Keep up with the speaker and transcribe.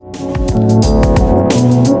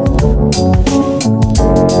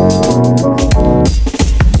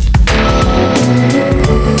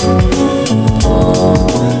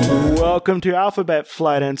Welcome to Alphabet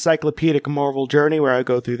Flight, an encyclopedic Marvel journey where I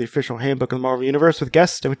go through the official handbook of the Marvel Universe with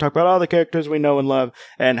guests, and we talk about all the characters we know and love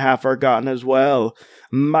and have forgotten as well.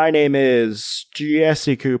 My name is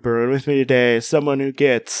Jesse Cooper, and with me today is someone who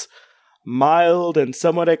gets mild and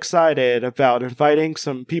somewhat excited about inviting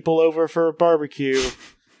some people over for a barbecue.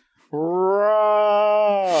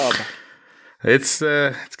 Rob! It's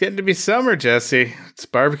getting to be summer, Jesse. It's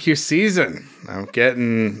barbecue season. I'm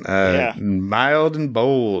getting mild and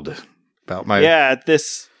bold about my... Yeah,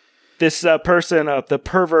 this person, the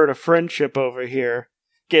pervert of friendship over here,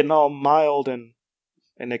 getting all mild and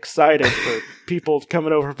excited for people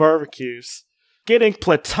coming over barbecues. Getting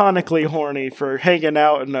platonically horny for hanging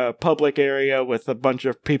out in a public area with a bunch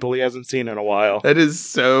of people he hasn't seen in a while. That is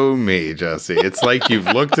so me, Jesse. It's like you've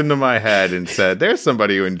looked into my head and said, there's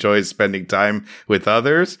somebody who enjoys spending time with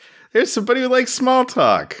others. There's somebody who likes small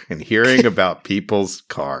talk and hearing about people's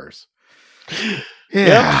cars. Yeah.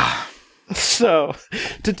 Yep. So,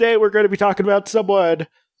 today we're going to be talking about someone...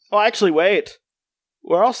 Oh, actually, wait.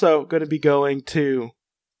 We're also going to be going to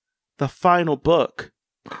the final book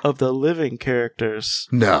of the living characters.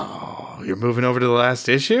 No, you're moving over to the last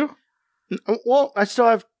issue? Well, I still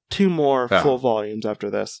have 2 more full volumes after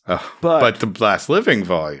this. Oh, but the last living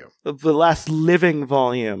volume. The last living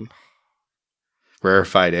volume.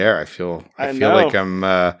 Rarefied air. I feel like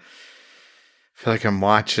I'm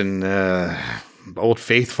watching Old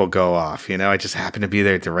Faithful go off. You know, I just happened to be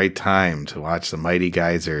there at the right time to watch the Mighty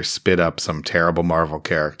Geyser spit up some terrible Marvel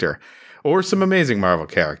character or some amazing Marvel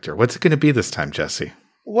character. What's it going to be this time, Jesse?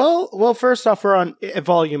 Well, first off, we're on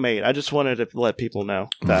Volume 8. I just wanted to let people know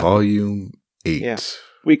that. Volume 8. Yeah.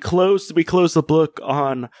 We closed the book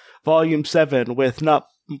on Volume 7 with not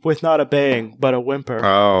a bang, but a whimper.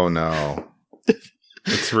 Oh, no.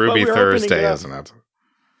 It's Ruby Thursday, isn't it?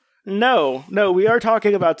 No, we are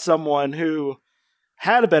talking about someone who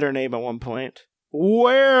had a better name at one point.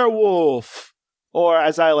 Werewolf! Or,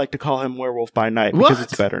 as I like to call him, Werewolf by Night, because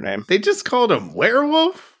it's a better name. They just called him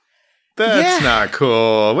Werewolf? That's not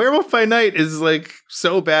cool. Werewolf by Night is like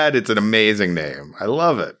so bad, it's an amazing name. I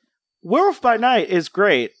love it. Werewolf by Night is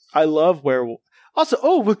great. I love Werewolf.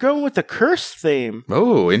 Also, we're going with the curse theme.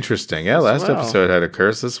 Oh, interesting. Yeah, last episode had a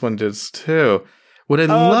curse. This one does too. What I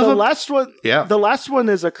love the last one. Yeah, the last one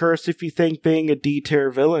is a curse if you think being a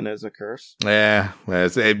D-tier villain is a curse. Yeah,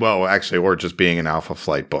 well, actually, or just being in Alpha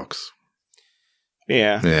Flight books.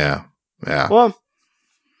 Yeah. Yeah. Well.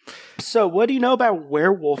 So, what do you know about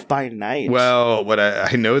Werewolf by Night? Well, what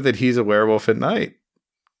I know that he's a werewolf at night.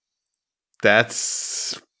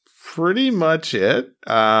 That's pretty much it.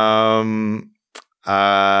 I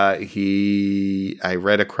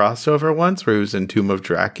read a crossover once where he was in Tomb of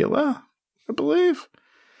Dracula, I believe.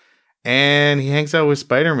 And he hangs out with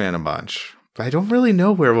Spider-Man a bunch. But I don't really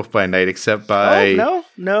know Werewolf by Night except by... Oh,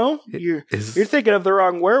 no. You're thinking of the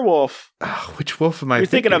wrong werewolf. Which wolf am I thinking? You're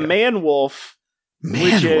thinking of Man-Wolf.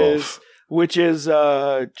 Which is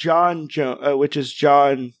John. Oh,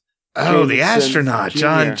 the Jameson astronaut, Jr.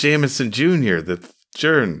 John Jameson Jr.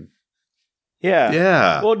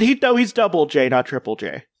 Yeah. Well, he's double J, not triple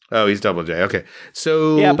J. Oh, he's double J. Okay,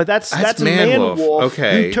 so yeah, but that's Man-Wolf.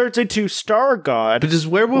 Okay, who turns into Star God. But does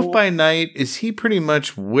Werewolf by Night? Is he pretty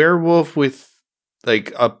much werewolf with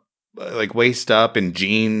like waist up and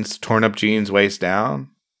jeans, torn up jeans, waist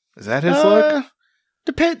down? Is that his look?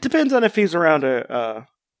 Depends on if he's around a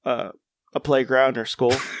playground or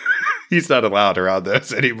school. He's not allowed around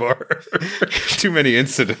those anymore. Too many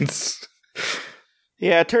incidents.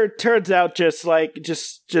 Yeah, turns out just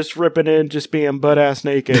ripping in, just being butt ass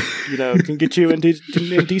naked, can get you in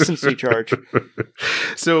indecency charge.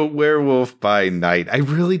 So Werewolf by Night, I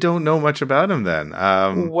really don't know much about him. Then,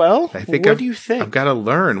 what do you think? I've got to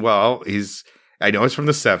learn. Well, I know it's from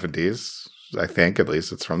the 70s. I think at least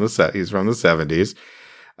he's from the 70s.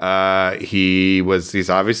 He's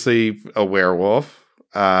obviously a werewolf.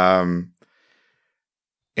 And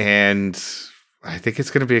I think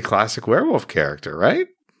it's going to be a classic werewolf character, right?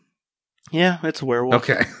 Yeah, it's a werewolf.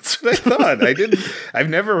 Okay, that's what I thought. I've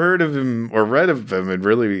never heard of him or read of him in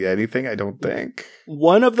really anything, I don't think.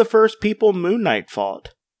 One of the first people Moon Knight fought.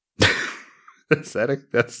 That's a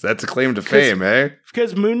claim to fame, eh?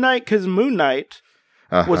 Because Moon Knight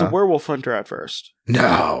was a werewolf hunter at first.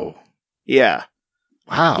 No. Yeah.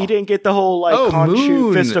 Wow. He didn't get the whole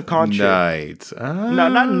Khonshu, Fist of Khonshu. Knight. Oh. No,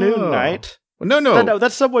 not Moon Knight. No,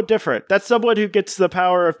 that's somewhat different. That's someone who gets the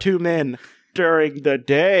power of 2 men during the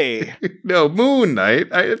day. No, Moon Knight.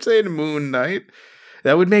 I'm saying Moon Knight.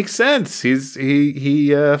 That would make sense.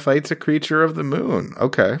 He fights a creature of the moon.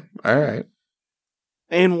 Okay, all right.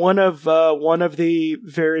 And one of the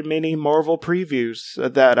very many Marvel previews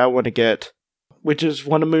that I want to get. which is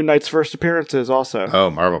one of Moon Knight's first appearances also. Oh,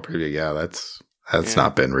 Marvel Preview. Yeah, that's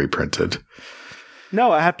not been reprinted.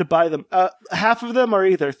 No, I have to buy them. Half of them are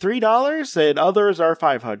either $3 and others are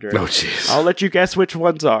 $500. Oh, jeez. I'll let you guess which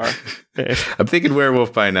ones are. I'm thinking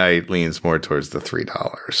Werewolf by Night leans more towards the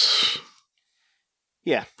 $3.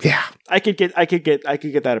 Yeah. Yeah. I could get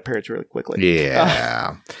that appearance really quickly.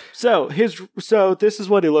 Yeah. So this is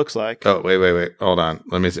what he looks like. Oh, wait. Hold on.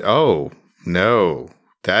 Let me see. Oh, no.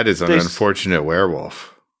 That is an unfortunate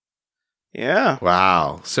werewolf. Yeah.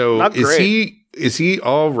 Wow. So Not great. is he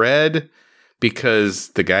all red because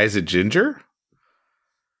the guy's a ginger?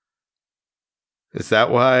 Is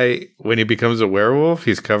that why when he becomes a werewolf,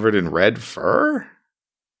 he's covered in red fur?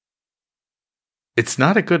 It's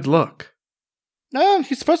not a good look. No,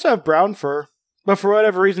 he's supposed to have brown fur. But for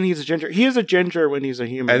whatever reason, he's a ginger. He is a ginger when he's a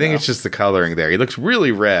human. I think it's just the coloring there. He looks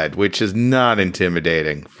really red, which is not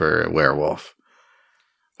intimidating for a werewolf.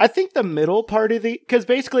 I think the middle part of because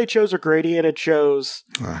basically it shows a gradient. It shows,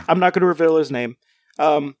 I'm not going to reveal his name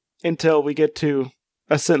until we get to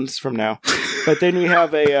a sentence from now. But then we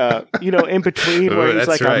have a, in between where he's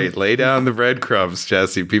that's like, right. Lay down the breadcrumbs,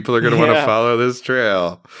 Jesse. People are going to want to follow this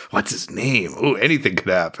trail. What's his name? Ooh, anything could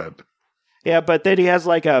happen. Yeah, but then he has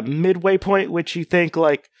like a midway point, which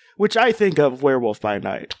I think of Werewolf by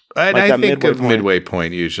Night. And like I think of midway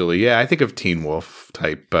point usually. Yeah, I think of Teen Wolf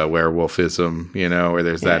type werewolfism, where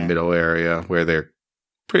there's that middle area where they're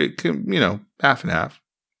pretty, half and half.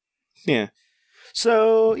 Yeah.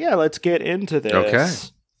 So, yeah, let's get into this. Okay.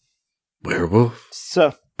 Werewolf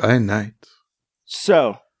by Night.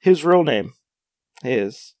 So, his real name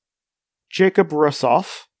is Jacob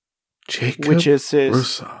Russoff.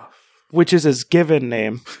 Which is his given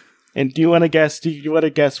name. And do you want to guess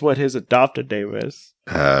what his adopted name is?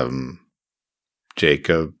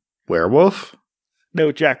 Jacob Werewolf?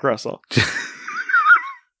 No, Jack Russell.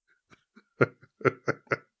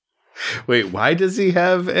 Wait, why does he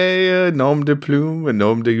have a nom de plume, a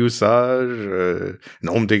nom de usage, a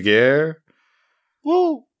nom de guerre?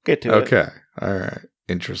 We'll get to it. Okay. All right.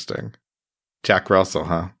 Interesting. Jack Russell,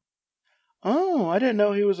 huh? Oh, I didn't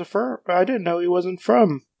know he wasn't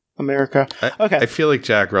from America. Okay. I feel like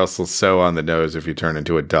Jack Russell's so on the nose if you turn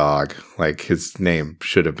into a dog. Like his name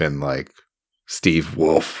should have been like Steve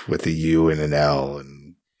Wolf with a U and an L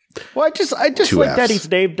and I just like Fs. that he's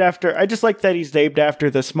named after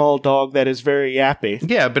the small dog that is very yappy.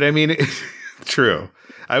 Yeah, but I mean true.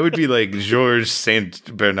 I would be like Georges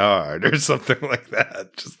Saint Bernard or something like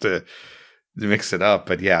that just to mix it up.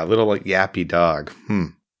 But yeah, a little like yappy dog.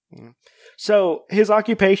 So his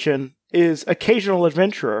occupation is occasional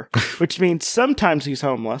adventurer, which means sometimes he's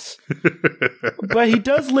homeless. But he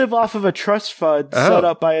does live off of a trust fund set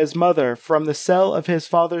up by his mother from the sale of his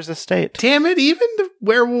father's estate. Damn it, even the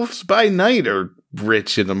Werewolves by Night are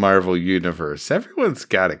rich in the Marvel Universe. Everyone's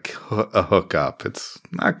got a hookup. It's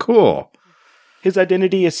not cool. His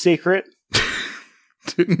identity is secret.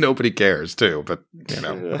 Nobody cares, too, but,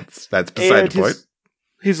 that's beside the point.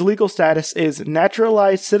 His legal status is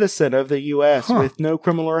naturalized citizen of the U.S. with no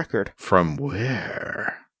criminal record. From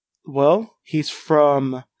where? Well, he's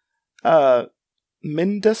from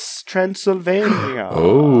Mindus, Transylvania.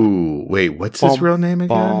 Oh, wait, what's his real name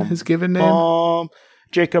again? His given name?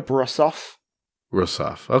 Jacob Russoff.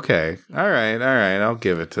 Russoff. Okay. All right. I'll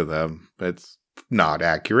give it to them. It's not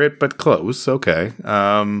accurate, but close. Okay.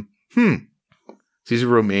 He's a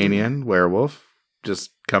Romanian werewolf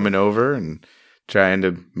just coming over and trying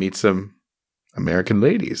to meet some American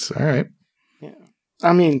ladies. All right. Yeah.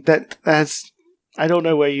 I mean, that's I don't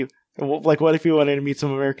know where what if you wanted to meet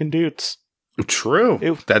some American dudes?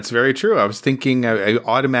 True. That's very true. I was thinking, I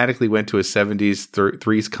automatically went to a 70s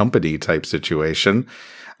Three's Company type situation.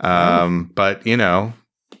 But,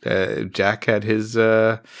 Jack had his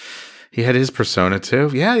persona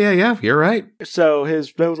too. Yeah. You're right. So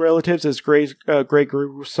his known relatives is Gregory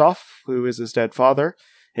Russoff, who is his dead father.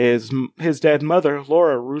 His dead mother,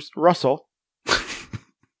 Laura Russell.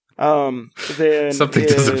 Then something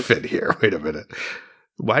doesn't fit here. Wait a minute.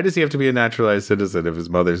 Why does he have to be a naturalized citizen if his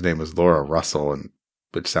mother's name is Laura Russell,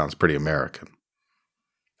 which sounds pretty American?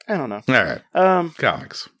 I don't know. All right.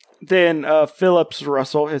 Comics. Then Phillips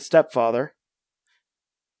Russell, his stepfather.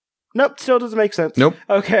 Nope, still doesn't make sense. Nope.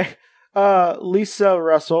 Okay. Lisa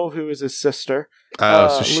Russell, who is his sister.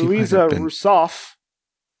 So she Louisa Russoff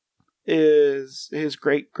is his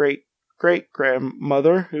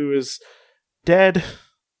great-great-great-grandmother, who is dead.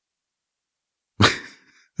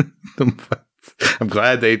 I'm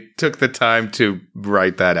glad they took the time to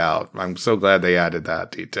write that out. I'm so glad they added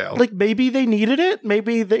that detail. Like, maybe they needed it.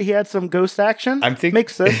 Maybe that he had some ghost action.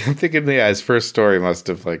 Makes sense. I'm thinking, yeah, his first story must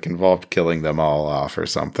have like involved killing them all off or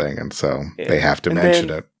something, and so they have to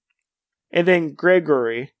mention it. And then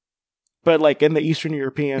Gregory, but like in the Eastern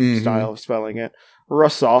European style of spelling it,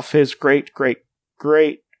 Russoff, his great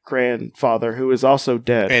grandfather, who is also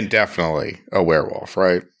dead, and definitely a werewolf,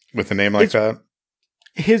 right? With a name like that.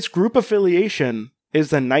 His group affiliation is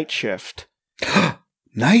the Night Shift.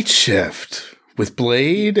 Night Shift with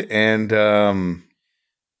Blade and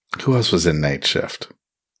who else was in Night Shift?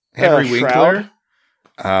 Henry Winkler.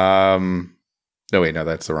 No, wait, no,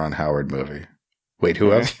 that's the Ron Howard movie. Wait,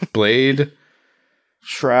 who else? Blade,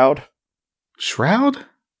 Shroud.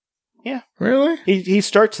 Yeah, really? He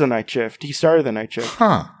starts the Night Shift. He started the Night Shift.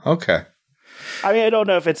 Huh. Okay. I mean, I don't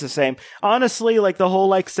know if it's the same. Honestly, like the whole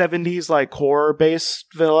like 70s like horror based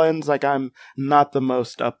villains, like I'm not the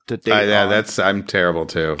most up to date. Yeah, I'm terrible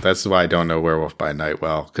too. That's why I don't know Werewolf by Night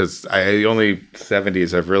well, because the only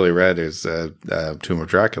 70s I've really read is Tomb of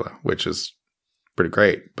Dracula, which is pretty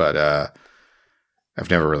great, but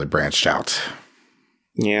I've never really branched out.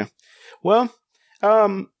 Yeah. Well,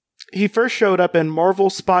 he first showed up in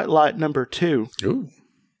Marvel Spotlight #2. Ooh.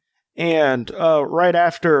 And right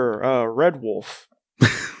after Red Wolf.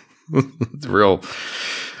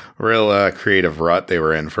 real creative rut they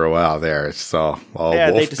were in for a while there. It's all wolf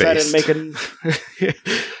they decided to make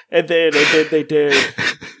and then they did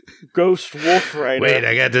Ghost Wolf Rider. Wait,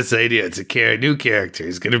 I got this idea. It's a new character.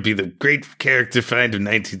 He's going to be the great character find of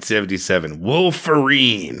 1977,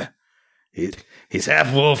 Wolverine. He's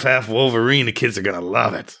half wolf, half Wolverine. The kids are going to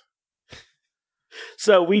love it.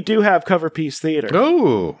 So we do have Cover Piece Theater.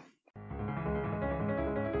 Oh.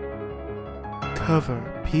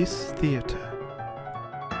 Cover Piece Theater.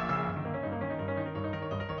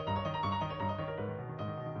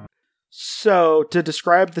 So, to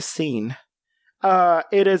describe the scene,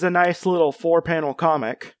 it is a nice little 4-panel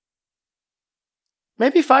comic.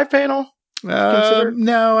 Maybe 5-panel?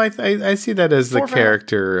 No, I see that as the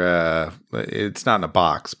character. It's not in a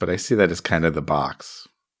box, but I see that as kind of the box.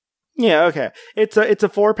 Yeah, okay. It's a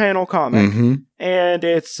 4-panel comic, and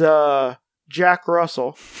it's Jack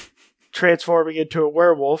Russell transforming into a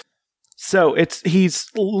werewolf. So he's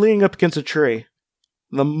leaning up against a tree.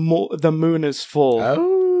 The moon is full.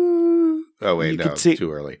 Oh wait, no, it's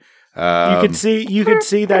too early. You could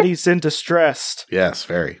see that he's in distress. Yes,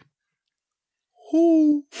 very.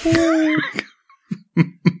 You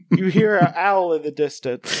hear an owl in the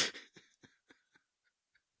distance.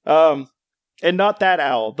 And not that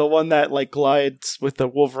owl, the one that like glides with the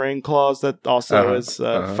Wolverine claws that also is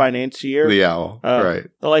financier. The owl, right.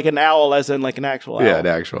 Like an owl as in like an actual owl. Yeah, an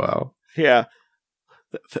actual owl. Yeah.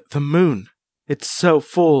 The moon, it's so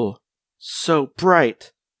full, so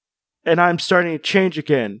bright. And I'm starting to change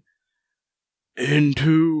again.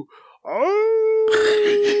 Into...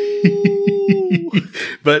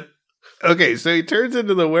 But, okay, so he turns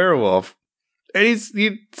into the werewolf, and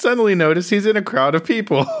you suddenly notice he's in a crowd of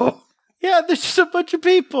people. Yeah, there's just a bunch of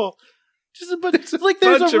people. Just a bunch. Like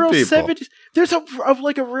there's a real 70s. There's a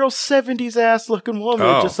real 70s ass looking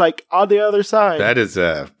woman just like on the other side. That is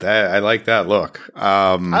I like that look.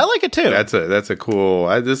 I like it too. That's a cool.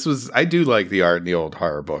 I do like the art in the old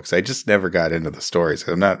horror books. I just never got into the stories.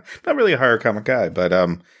 I'm not really a horror comic guy, but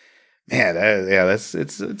man, it's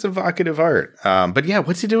evocative art. But yeah,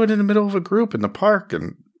 what's he doing in the middle of a group in the park?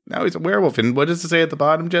 And now he's a werewolf. And what does it say at the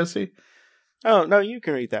bottom, Jesse? Oh, no, you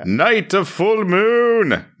can read that. Night of full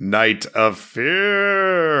moon. Night of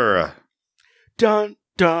fear. Dun,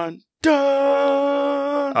 dun,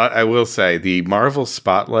 dun. I will say the Marvel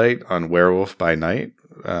Spotlight on Werewolf by Night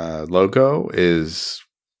logo is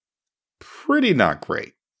pretty not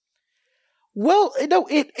great. Well, no,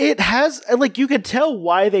 it has, like, you could tell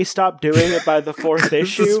why they stopped doing it by the 4th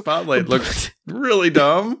issue. The Spotlight looks really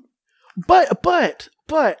dumb. But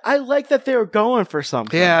I like that they were going for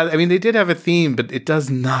something. Yeah, I mean, they did have a theme, but it does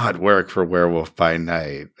not work for Werewolf by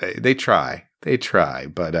Night. They try.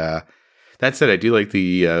 But that said, I do like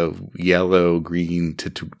the yellow, green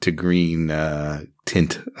to green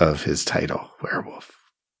tint of his title, Werewolf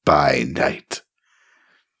by Night.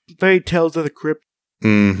 Very Tales of the Crypt.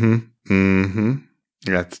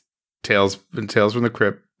 That's Tales from the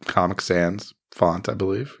Crypt, Comic Sans font, I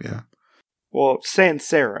believe. Yeah. Well, sans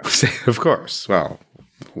serif. Of course. Well,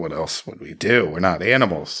 what else would we do? We're not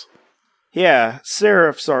animals. Yeah,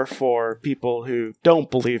 serifs are for people who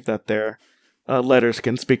don't believe that their letters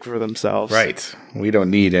can speak for themselves. Right. We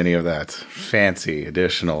don't need any of that fancy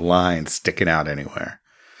additional lines sticking out anywhere.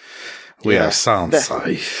 We are sans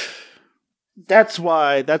serif. That's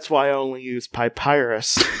why I only use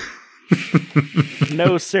Papyrus.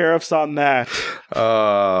 No serifs on that.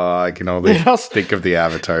 I can only think of the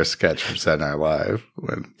Avatar sketch from Saturday Night Live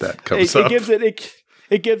when that comes up.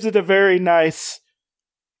 It gives it a very nice,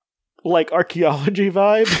 like, archaeology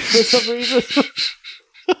vibe for some reason.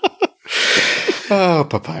 Oh,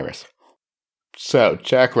 Papyrus. So,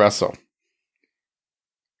 Jack Russell.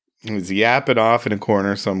 He's yapping off in a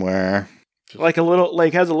corner somewhere. Like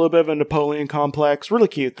has a little bit of a Napoleon complex. Really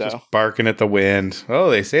cute, though. Just barking at the wind. Oh,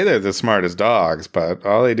 they say they're the smartest dogs, but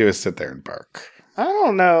all they do is sit there and bark. I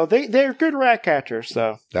don't know. They're good rat catchers,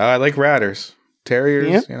 though. Oh, I like ratters.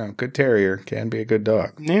 Terriers, good terrier can be a good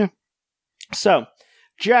dog. Yeah. So,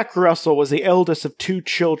 Jack Russell was the eldest of two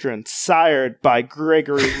children, sired by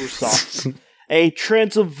Gregory Rousseau, a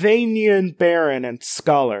Transylvanian baron and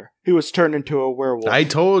scholar who was turned into a werewolf. I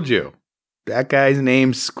told you. That guy's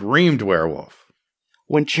name screamed werewolf.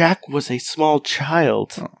 When Jack was a small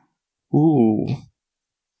child. Oh. Ooh.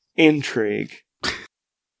 Intrigue.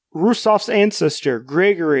 Rousseau's ancestor,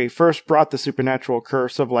 Gregory, first brought the supernatural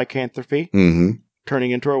curse of lycanthropy, turning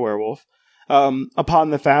into a werewolf, upon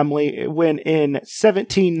the family when in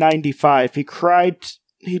 1795 he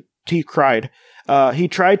tried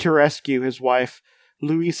to rescue his wife,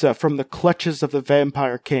 Louisa, from the clutches of the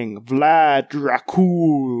vampire king, Vlad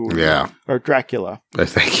Dracul. Yeah. Or Dracula.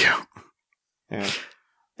 Thank you. Yeah.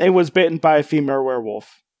 And was bitten by a female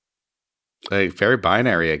werewolf. Like, very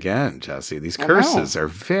binary again, Jesse. These curses are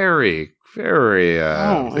very, very...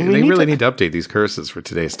 they really need to update these curses for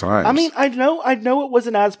today's times. I mean, I know it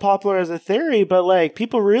wasn't as popular as a theory, but, like,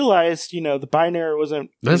 people realized, the binary wasn't...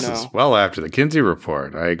 This is well after the Kinsey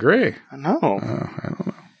report. I agree. I know. I don't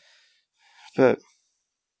know. But...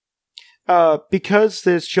 because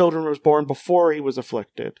his children was born before he was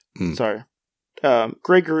afflicted.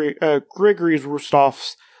 Gregory's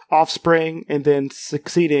Rousseau's offspring and then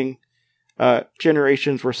succeeding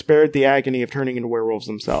generations were spared the agony of turning into werewolves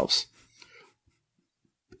themselves.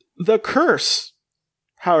 The curse,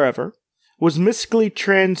 however, was mystically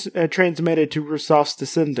transmitted to Rousseau's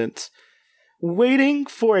descendants, waiting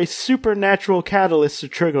for a supernatural catalyst to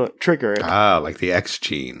trigger it. Ah, like the X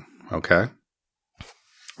gene. Okay.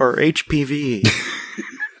 Or HPV.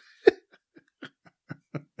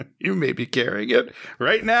 You may be carrying it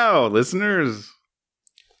right now, listeners.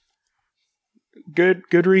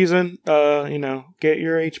 Good reason. Get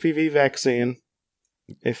your HPV vaccine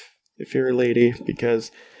if you're a lady,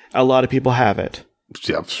 because a lot of people have it.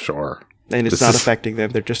 Yeah, sure. And it's not affecting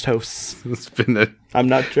them. They're just hosts. I'm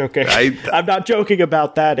not joking. I'm not joking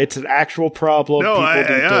about that. It's an actual problem. No, I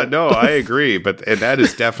agree. And that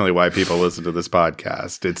is definitely why people listen to this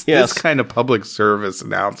podcast. It's this kind of public service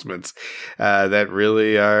announcements that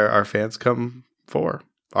really our fans come for.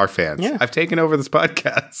 Our fans. Yeah. I've taken over this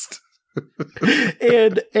podcast.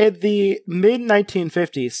 In the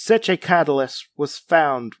mid-1950s, such a catalyst was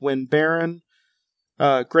found when Baron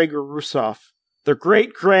Gregory Rousseau, the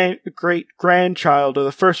great-grandchild of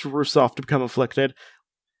the first Rousseau to become afflicted,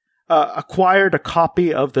 acquired a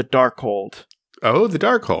copy of the Darkhold. Oh, the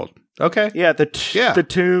Darkhold. Okay. Yeah, the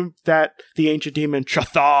tomb that the ancient demon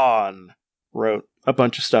Chthon wrote a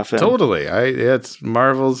bunch of stuff in. Totally. It's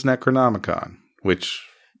Marvel's Necronomicon, which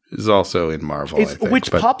is also in Marvel, I think. Which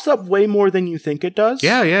pops up way more than you think it does.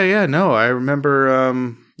 Yeah. No, I remember,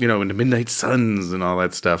 when the Midnight Suns and all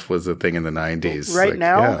that stuff was a thing in the 90s.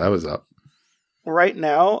 Now? Yeah, that was up. Right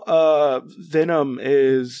now, Venom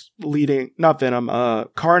is leading... Not Venom,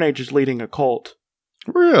 Carnage is leading a cult.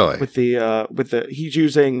 Really? He's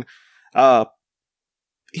using part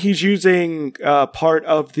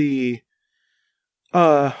of the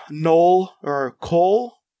Null, or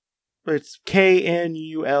Knull. It's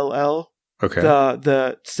Knull. Okay.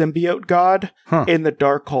 The symbiote god in the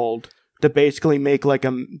Darkhold to basically make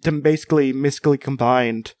basically mystically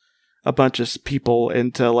combined a bunch of people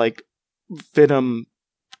into like Venom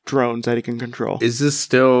drones that he can control. Is this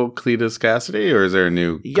still Cletus Cassidy, or is there a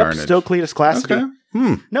new Carnage? Yep, still Cletus Cassidy.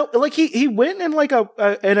 Okay. No, like he went in like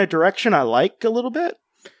in a direction I like a little bit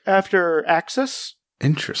after Axis.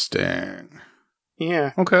 Interesting.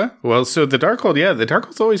 Yeah. Okay. Well, so the Darkhold, the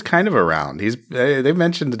Darkhold's always kind of around. They've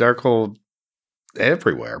mentioned the Darkhold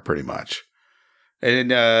everywhere, pretty much.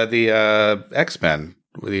 And the X-Men,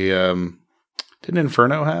 didn't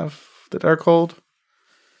Inferno have the Darkhold?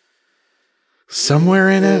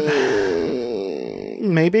 Somewhere in it?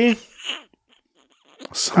 Maybe.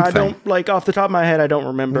 Something. I don't, off the top of my head, I don't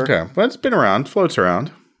remember. Okay. But it's been around, floats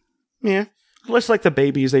around. Yeah. Less like the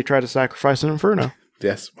babies they try to sacrifice in Inferno.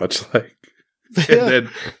 Yes, much like. And then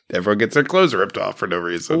everyone gets their clothes ripped off for no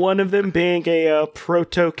reason. One of them being a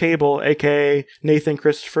proto-Cable, aka Nathan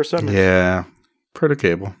Christopher Summers. Yeah,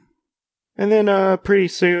 proto-Cable. And then pretty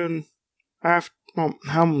soon, I'm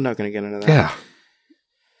not going to get into that.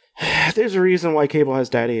 Yeah. There's a reason why Cable has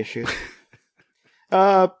daddy issues.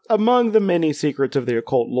 Among the many secrets of the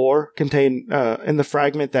occult lore contained in the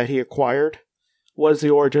fragment that he acquired was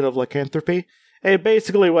the origin of lycanthropy. And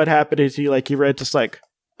basically what happened is he read just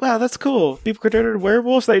wow, that's cool. People could turn into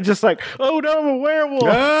werewolves. They just oh no, I'm a werewolf.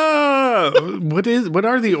 Ah, what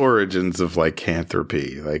are the origins of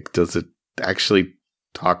lycanthropy? Does it actually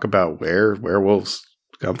talk about where werewolves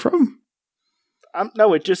come from?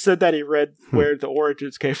 No, it just said that he read where the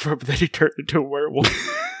origins came from, but then he turned into a werewolf.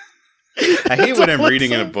 I hate when I'm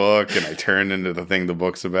reading in a book and I turn into the thing the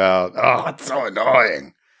book's about. Oh, it's so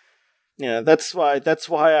annoying. Yeah, that's why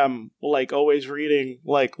I'm always reading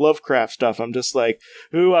Lovecraft stuff. I'm just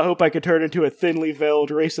ooh, I hope I could turn into a thinly veiled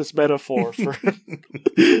racist metaphor for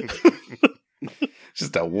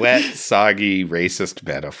just a wet, soggy, racist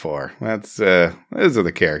metaphor. That's those are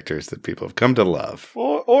the characters that people have come to love.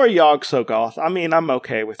 Or Yog-Sothoth. I mean, I'm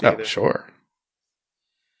okay with either. Oh, sure.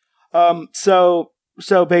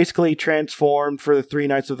 So basically transformed for the 3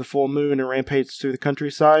 nights of the full moon and rampaged through the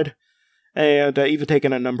countryside, and even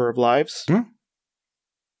taken a number of lives.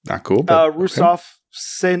 Not cool, but Rusoff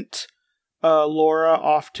sent Laura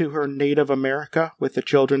off to her native America with the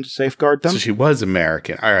children to safeguard them. So she was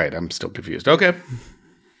American. All right, I'm still confused. Okay.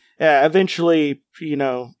 Yeah, eventually,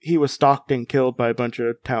 he was stalked and killed by a bunch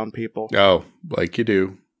of town people. Oh, like you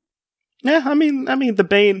do. Yeah, I mean,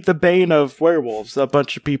 the bane of werewolves, a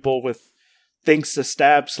bunch of people with things to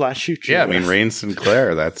stab / shoot you. Yeah, with. I mean, Rain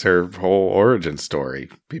Sinclair, that's her whole origin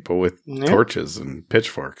story. People with torches and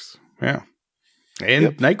pitchforks. Yeah.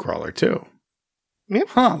 And Nightcrawler, too. Yep.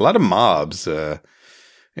 Huh, a lot of mobs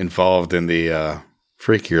involved in the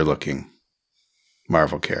freakier looking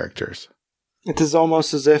Marvel characters. It is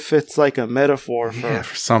almost as if it's a metaphor for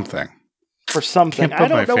something. For something. Can't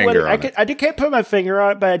put I don't know what I can't put my finger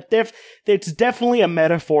on it, but it's definitely a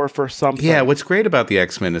metaphor for something. Yeah, what's great about the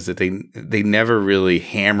X-Men is that they never really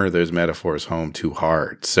hammer those metaphors home too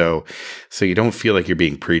hard. So you don't feel like you're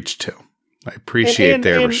being preached to. I appreciate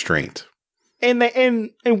their restraint. And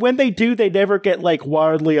when they do, they never get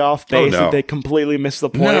wildly off base and they completely miss the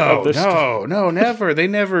point of the story. No, never. They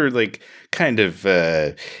never kind of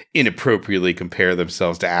inappropriately compare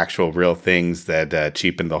themselves to actual real things that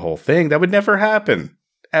cheapen the whole thing. That would never happen.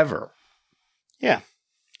 Ever. Yeah.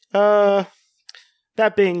 That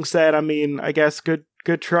being said, I mean, I guess good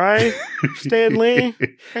try, Stan Lee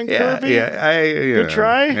and Kirby. Good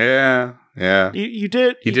try. Yeah. You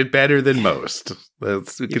did better than most.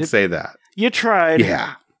 We could say that. You tried.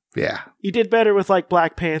 Yeah. You did better with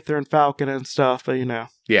Black Panther and Falcon and stuff, but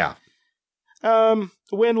Yeah.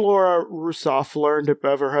 When Laura Rusoff learned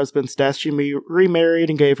of her husband's death, she remarried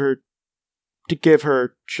and gave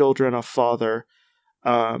her children a father.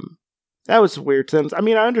 That was a weird sentence. I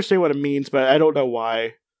mean, I understand what it means, but I don't know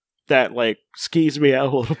why that skis me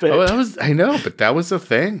out a little bit. Oh, I know, but that was a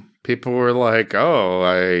thing. People were like, "Oh,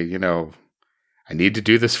 I need to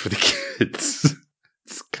do this for the kids."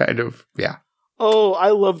 It's kind of, yeah. Oh, I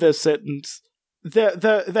love this sentence.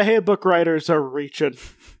 The handbook writers are reaching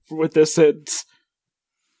with this sentence.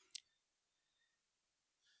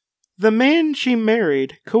 The man she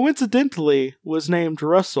married, coincidentally, was named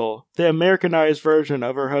Russell, the Americanized version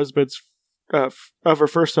of her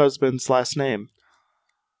first husband's last name.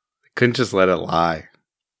 Couldn't just let it lie.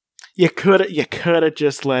 You could have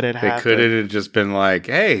just let it happen. They could have just been like,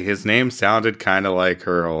 hey, his name sounded kind of like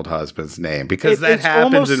her old husband's name. Because that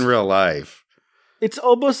happens in real life. It's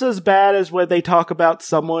almost as bad as when they talk about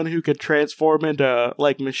someone who could transform into,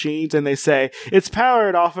 machines and they say, it's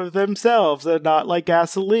powered off of themselves and not like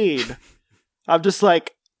gasoline. I'm just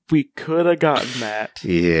we could have gotten that.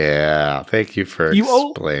 Yeah, thank you for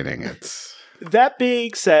explaining it. That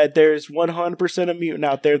being said, there's 100% a mutant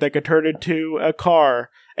out there that could turn into a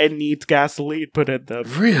car and needs gasoline put in them.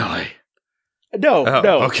 Really? No.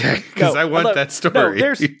 Okay, because I want that story.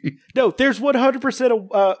 There's 100%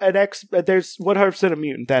 there's 100% a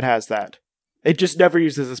mutant that has that. It just never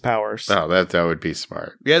uses his powers. Oh, that would be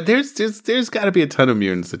smart. Yeah, there's got to be a ton of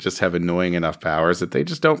mutants that just have annoying enough powers that they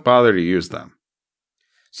just don't bother to use them.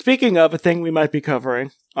 Speaking of a thing we might be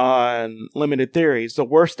covering on Limited Theories, the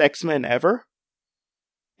worst X-Men ever.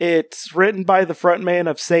 It's written by the frontman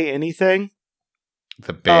of Say Anything.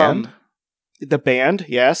 The band? The band,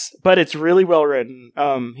 yes, but it's really well written.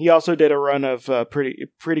 He also did a run of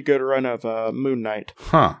pretty good run of Moon Knight.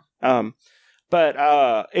 Huh.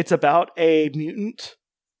 But it's about a mutant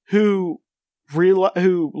who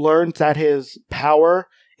who learns that his power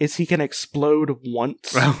is he can explode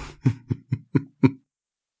once.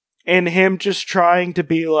 And him just trying to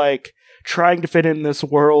fit in this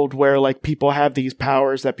world where like people have these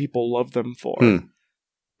powers that people love them for.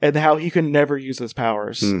 And how he can never use his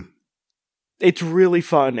powers. It's really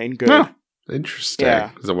fun and good. Oh, interesting.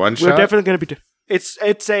 Yeah. Is it one shot? We're definitely going to be...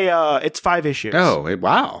 It's 5 issues. Oh,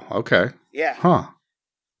 wow. Okay. Yeah. Huh.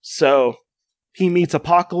 So, he meets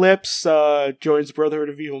Apocalypse, joins Brotherhood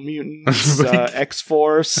of Evil Mutants,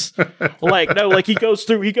 X-Force. He goes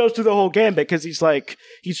through the whole gambit because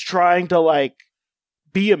he's trying to, like,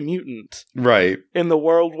 be a mutant. Right. In the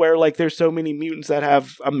world where, like, there's so many mutants that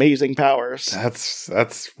have amazing powers.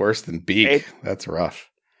 That's worse than Beak. That's rough.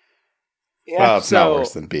 Yeah, well, it's not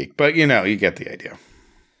worse than Beak, but, you get the idea.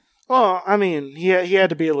 Well, I mean, he had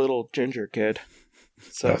to be a little ginger kid.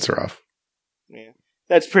 So that's rough. Yeah.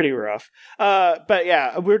 That's pretty rough. But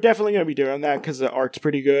yeah, we're definitely going to be doing that because the art's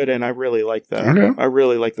pretty good, and I really like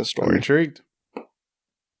the story. I'm intrigued.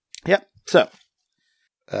 Yep. So,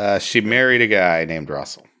 she married a guy named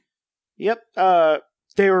Russell. Yep.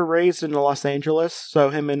 They were raised in Los Angeles.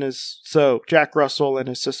 So Jack Russell and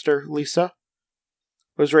his sister Lisa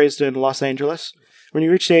was raised in Los Angeles. When he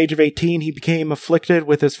reached the age of 18, he became afflicted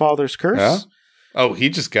with his father's curse. Yeah? Oh, he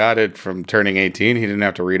just got it from turning 18. He didn't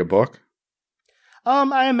have to read a book.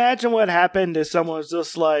 I imagine what happened is someone was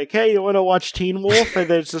just like, hey, you want to watch Teen Wolf? And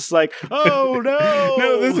then it's just like, oh, no.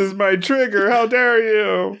 No, this is my trigger. How dare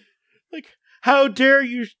you? Like, how dare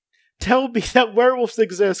you tell me that werewolves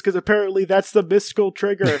exist? Because apparently that's the mystical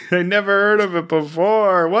trigger. I never heard of it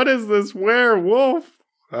before. What is this werewolf?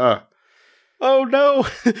 Oh, no.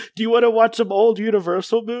 Do you want to watch some old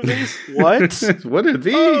Universal movies? What? What are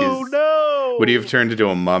these? Oh, no. Would he have turned into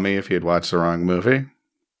a mummy if he had watched the wrong movie?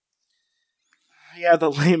 Yeah,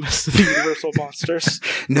 the lamest of the Universal monsters.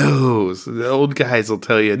 No, so the old guys will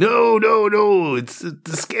tell you, no, it's the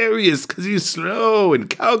scariest because he's slow and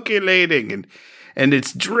calculating and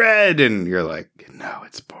it's dread, and you're like, no,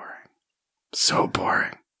 it's boring, so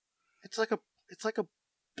boring. It's like a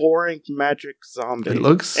boring magic zombie.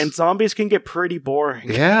 And zombies can get pretty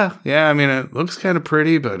boring. Yeah. I mean, it looks kind of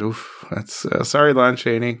pretty, but oof, that's sorry, Lon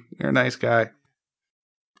Chaney, you're a nice guy.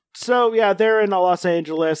 So yeah, they're in Los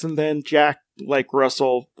Angeles, and then Jack, like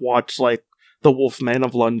Russell, watched like The Wolfman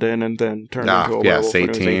of London, and then turned into a werewolf.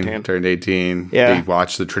 18. Turned 18. Yeah, you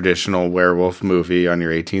watch the traditional werewolf movie on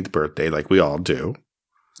your 18th birthday, like we all do.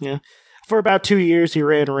 Yeah. For about 2 years, he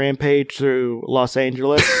ran a rampage through Los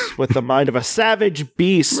Angeles with the mind of a savage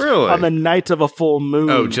beast. Really? On the nights of a full moon.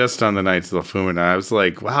 Oh, just on the nights of the full moon. I was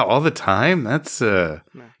like, wow, all the time? That's you're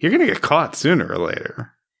gonna get caught sooner or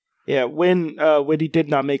later. Yeah, when he did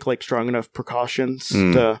not make like strong enough precautions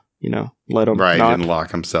to, let him didn't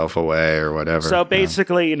lock himself away or whatever. So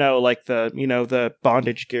basically, the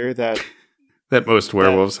bondage gear that that most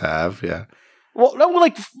werewolves have, yeah. Well, no,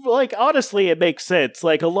 like honestly, it makes sense.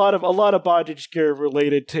 Like a lot of bondage gear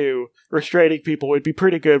related to restraining people would be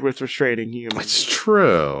pretty good with restraining humans. It's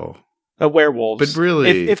true. Werewolves, but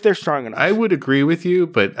really, if they're strong enough, I would agree with you.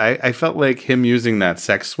 But I felt like him using that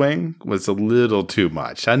sex swing was a little too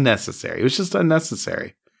much, unnecessary. It was just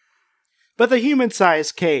unnecessary. But the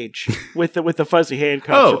human-sized cage with the fuzzy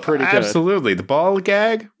handcuffs are pretty good. Absolutely, the ball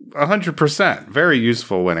gag, 100%, very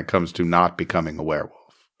useful when it comes to not becoming a werewolf.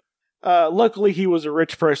 Luckily, he was a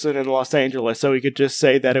rich person in Los Angeles, so he could just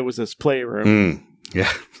say that it was his playroom.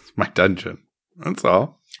 Yeah, it's my dungeon. That's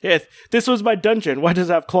all. Yeah, this was my dungeon. Why does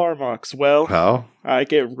it have claw marks? Well, I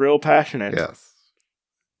get real passionate. Yes.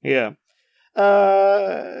 Yeah.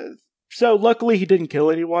 So luckily he didn't kill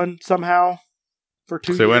anyone somehow for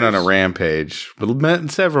 2 years. So he went on a rampage, but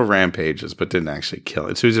several rampages, but didn't actually kill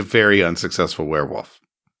it. So he's a very unsuccessful werewolf.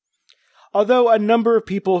 Although a number of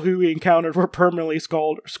people who he encountered were permanently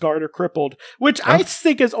scarred or crippled, which I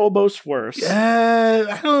think is almost worse.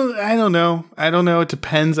 I don't know. It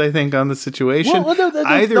depends, I think, on the situation. Well,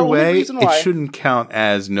 either way, it shouldn't count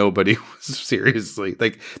as nobody was seriously.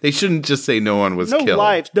 Like, they shouldn't just say no one was killed. No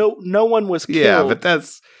lives. No one was killed. Yeah,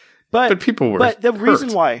 but people were hurt. The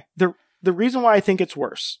reason why, the reason why I think it's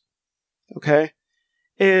worse, okay,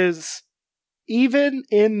 is even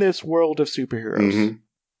in this world of superheroes,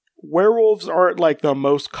 werewolves aren't like the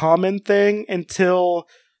most common thing until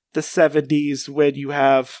the 70s when you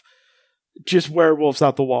have just werewolves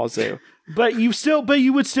out the wazoo. But you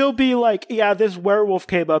would still be like, yeah, this werewolf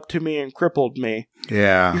came up to me and crippled me.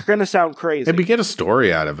 Yeah. You're going to sound crazy. Maybe get a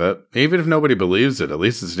story out of it. Even if nobody believes it, at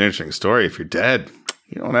least it's an interesting story. If you're dead,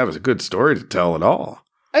 you don't have a good story to tell at all.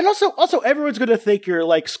 And also everyone's going to think your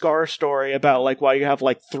like scar story about like why you have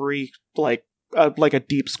like 3 like a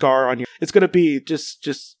deep scar on you. It's going to be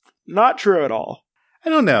just Not true at all. I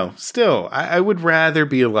don't know. Still, I would rather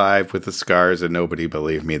be alive with the scars and nobody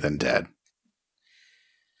believe me than dead.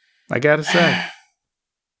 I gotta say.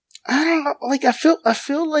 I don't know. Like, I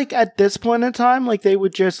feel like at this point in time, like, they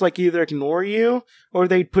would just, like, either ignore you or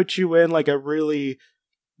they'd put you in, like, a really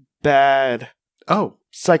bad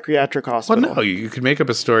psychiatric hospital. Well, no, you could make up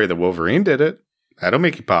a story that Wolverine did it. That'll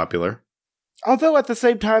make you popular. Although at the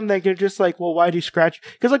same time, they could just like, well, why'd he scratch?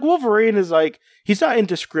 Because like Wolverine is like, he's not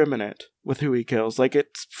indiscriminate with who he kills. Like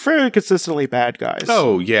it's fairly consistently bad guys.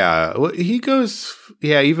 Oh yeah, well, he goes.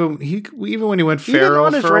 Yeah, even when he went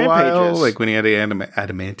feral for a while, like when he had the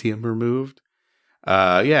adamantium removed.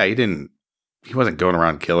 Yeah, he wasn't going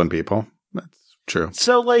around killing people. That's true.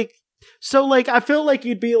 So like, I feel like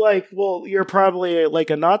you'd be like, well, you're probably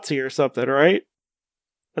like a Nazi or something, right?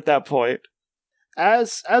 At that point.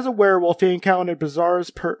 As a werewolf, he encountered bizarre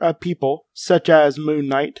people, such as Moon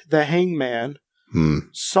Knight, the Hangman,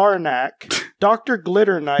 Sarnak, Dr.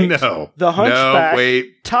 Glitter Knight, the Hunchback,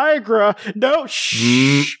 Tigra,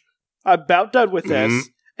 I'm about done with this,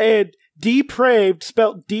 and Depraved,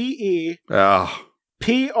 spelled D-E,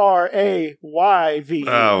 P-R-A-Y-V.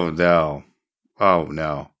 Oh, no.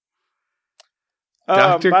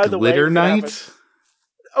 Dr. Glitter Knight?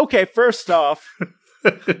 Okay, first off,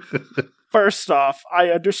 I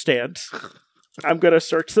understand. I'm going to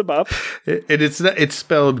search them up. And it's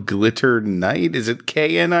spelled Glitter Knight? Is it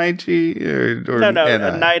K-N-I-G? Or no,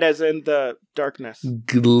 night as in the darkness.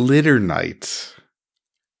 Glitter Knight.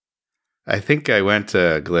 I think I went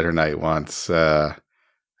to Glitter Knight once at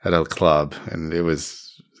a club, and you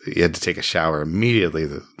had to take a shower immediately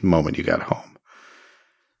the moment you got home.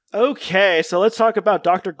 Okay, so let's talk about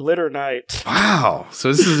Dr. Glitter Knight. Wow, so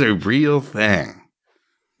this is a real thing.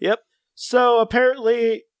 Yep. So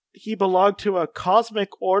apparently he belonged to a cosmic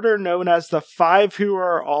order known as the Five Who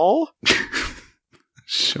Are All.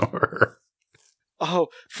 Sure. Oh,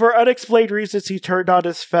 for unexplained reasons, he turned on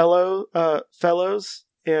his fellows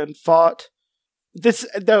and fought.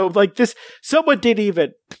 Someone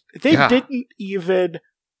didn't even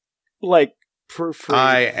like proofread.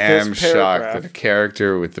 I am shocked that a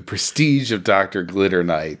character with the prestige of Dr. Glitter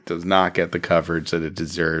Knight does not get the coverage that it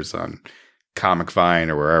deserves on Comic Vine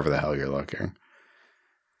or wherever the hell you're looking.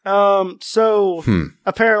 So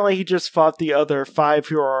apparently he just fought the other five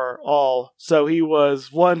who are all. So he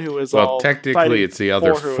was one who is all. Well, technically it's the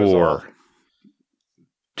other four.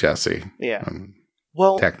 Jesse. Yeah.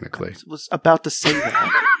 Well, technically. I was about to say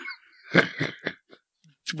that.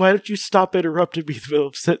 Why don't you stop interrupting me in the middle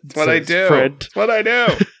of sentences, What I do. friend? What I do.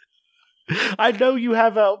 I know you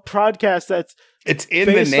have a podcast that's it's in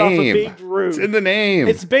the name. Off of being rude. It's in the name.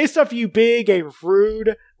 It's based off you being a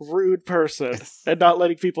rude person and not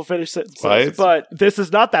letting people finish sentences. But this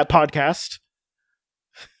is not that podcast.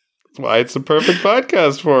 That's why it's the perfect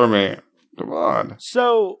podcast for me. Come on.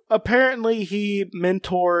 So apparently he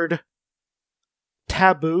mentored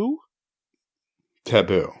Taboo.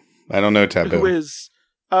 Taboo. I don't know Taboo. Who is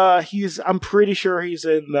I'm pretty sure he's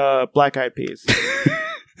in the Black Eyed Peas.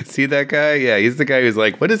 See that guy? Yeah, he's the guy who's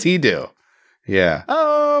like, what does he do? Yeah.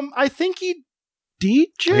 I think he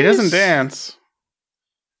DJs. He doesn't dance.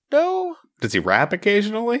 No. Does he rap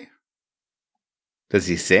occasionally? Does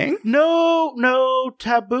he sing? No.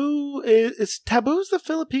 Taboo is Taboo's the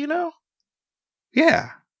Filipino?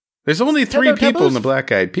 Yeah. There's only three people in the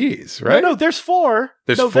Black Eyed Peas, right? No, there's four.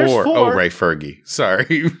 There's four. Oh, right, Fergie.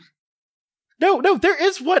 Sorry. No, there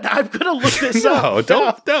is one. I'm gonna look this up.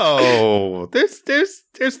 No. There's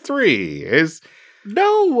three. There is.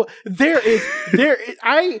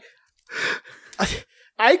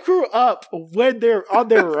 I grew up when they're on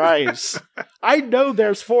their rise. I know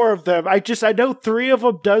there's four of them. I know three of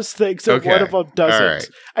them does things and one of them doesn't. All right.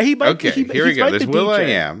 Here we go. There's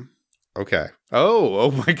Will.i.am. Okay.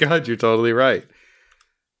 Oh my God, you're totally right.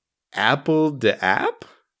 Apple de App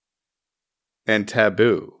and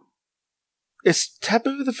Taboo. Is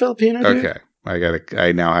Taboo the Filipino dude? Okay.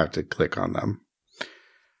 I now have to click on them.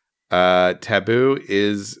 Taboo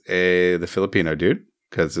is the Filipino dude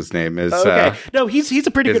because his name is okay. No, he's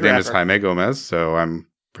a pretty good rapper. His name is Jaime Gomez, so I'm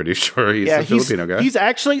pretty sure he's a Filipino guy. He's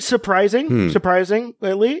actually surprisingly,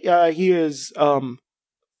 he is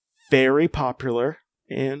very popular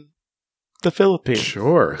in the Philippines.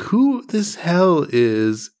 Sure. Who this hell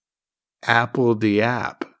is Apple de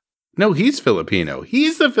App? No, he's Filipino.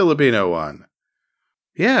 He's the Filipino one.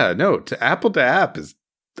 Yeah, no, Apple de App is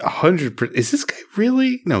 100%. Is this guy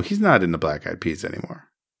really? No, he's not in the Black Eyed Peas anymore.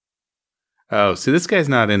 Oh, see, this guy's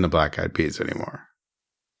not in the Black Eyed Peas anymore.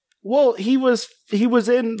 Well, he was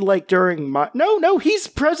in like during my no, he's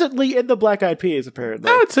presently in the Black Eyed Peas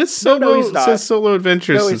apparently. No, it says solo. No, he's not. It says solo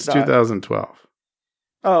adventures since 2012.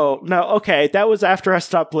 Oh, no, okay. That was after I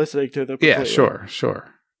stopped listening to them. Yeah, completely.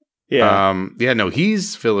 sure. Yeah. No,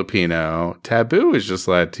 he's Filipino. Taboo is just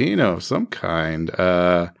Latino of some kind.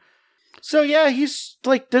 So yeah, he's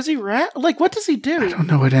like, does he rap? Like, what does he do? I don't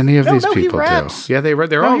know what any of these he people raps. do. Yeah,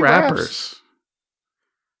 they're all he rappers.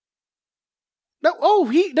 raps.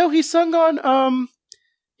 He sung on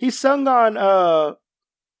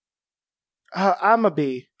I'm a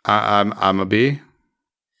Bee. I'm a bee.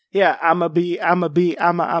 Yeah, I'm a Bee.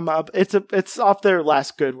 It's off their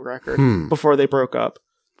last good record before they broke up.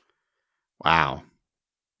 Wow.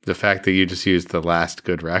 The fact that you just used the last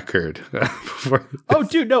good record before. Oh,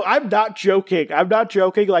 dude, no, I'm not joking.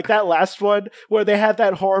 Like that last one where they had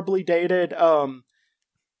that horribly dated.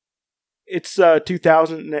 It's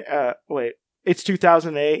 2000. It's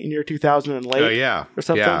 2008 and you're 2000 and late. Oh yeah, or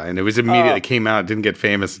something. Yeah, and it was immediately came out. Didn't get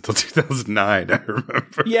famous until 2009. I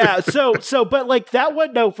remember. Yeah. So, but like that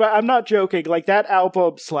one. No, I'm not joking. Like that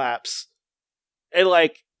album slaps, and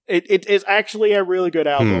like it is actually a really good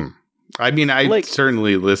album. I mean, I like,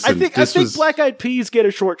 certainly listened. I think Black Eyed Peas get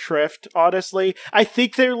a short shrift. Honestly, I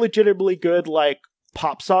think they're legitimately good, like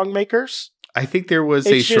pop song makers. I think there was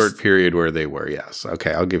a short period where they were. Yes.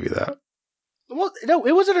 Okay, I'll give you that. Well, no,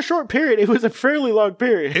 it wasn't a short period. It was a fairly long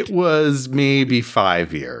period. It was maybe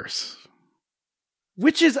 5 years.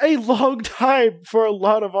 Which is a long time for a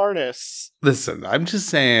lot of artists. Listen, I'm just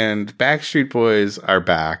saying, Backstreet Boys are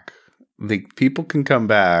back. People can come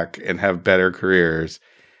back and have better careers.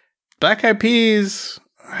 Black Eyed Peas,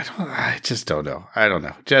 I just don't know. I don't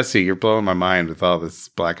know. Jesse, you're blowing my mind with all this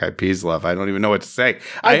Black Eyed Peas love. I don't even know what to say.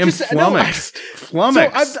 I am flummoxed.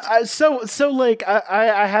 So like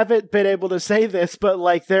I haven't been able to say this, but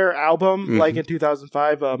like their album, like in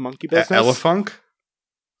 2005, Monkey Business. Elefunk?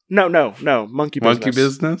 No, Monkey Business. Monkey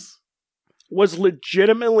Business was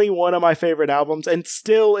legitimately one of my favorite albums, and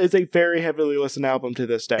still is a very heavily listened album to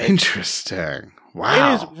this day. Interesting.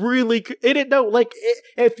 Wow, it is really.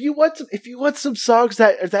 If you want some songs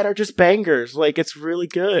that are just bangers, like it's really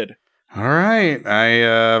good. All right,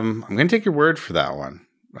 I'm going to take your word for that one.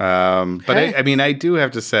 But I mean, I do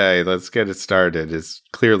have to say, Let's Get It Started is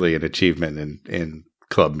clearly an achievement in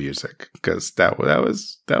club music, because that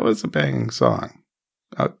was a banging song.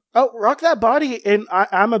 Rock That Body and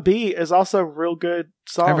I'm a Bee is also a real good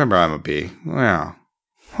song. I remember I'm a Bee. Wow.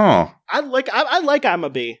 Huh. I like I'm a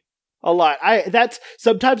Bee a lot.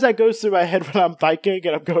 Sometimes that goes through my head when I'm biking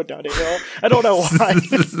and I'm going down a hill. I don't know why.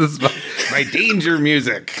 This is my danger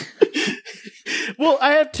music. Well,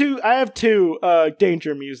 I have two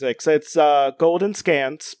danger musics. It's Golden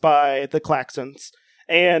Scans by the Klaxons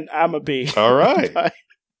and I'm a Bee. All right.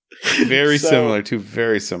 Very similar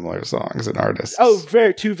songs and artists. Oh,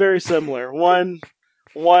 two very similar. One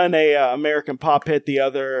a American pop hit, the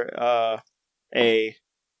other a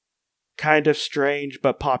kind of strange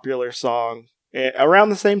but popular song around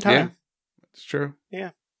the same time. Yeah, it's true.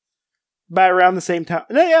 Yeah, by around the same time.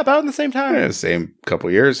 No, yeah, about the same time. Yeah, same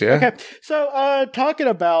couple years. Yeah. Okay, so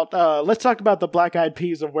let's talk about the Black Eyed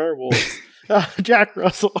Peas of werewolves. Jack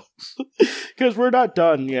Russell, because we're not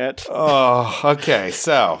done yet. Oh, okay.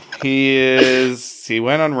 So he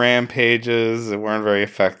went on rampages that weren't very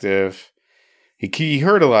effective. He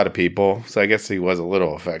hurt a lot of people, so I guess he was a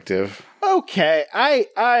little effective. Okay,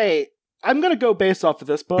 I'm gonna go based off of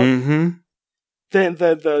this book, than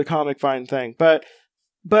the comic Vine thing, but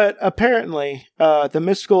apparently, the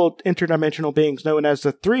mystical interdimensional beings known as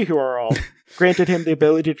the Three Who Are All granted him the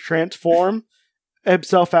ability to transform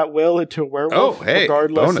himself at will into a werewolf,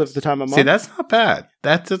 regardless of the time of month. See, that's not bad.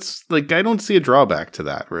 That's like, I don't see a drawback to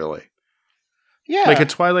that, really. Yeah. Like a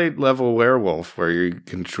Twilight level werewolf where you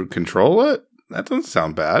can control it? That doesn't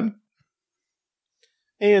sound bad.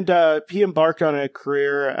 And he embarked on a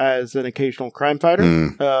career as an occasional crime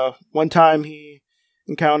fighter. One time he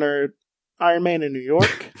encountered Iron Man in New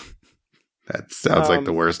York. That sounds like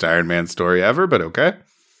the worst Iron Man story ever, but okay.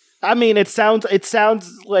 I mean, it sounds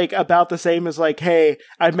like about the same as like, hey,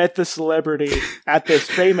 I met this celebrity at this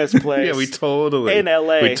famous place. Yeah, we totally in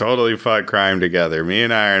LA. We totally fought crime together. Me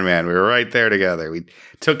and Iron Man, we were right there together. We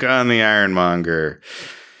took on the Ironmonger,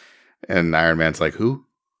 and Iron Man's like, who?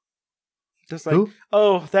 Just like, who?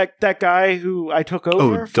 Oh, that guy who I took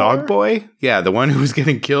over. Oh, Dog Boy? Yeah, the one who was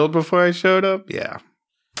getting killed before I showed up. Yeah.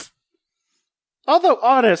 Although,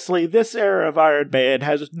 honestly, this era of Iron Man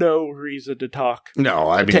has no reason to talk. No,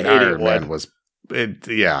 I mean, Iron Man was...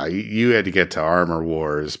 you had to get to Armor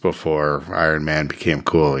Wars before Iron Man became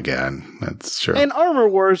cool again. That's true. And Armor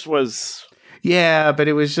Wars was... Yeah, but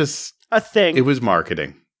it was just... a thing. It was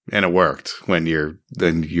marketing. And it worked when you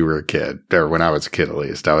were a kid. Or when I was a kid, at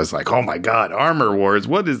least. I was like, oh my God, Armor Wars,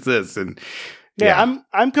 what is this? And Yeah,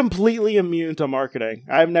 I'm completely immune to marketing.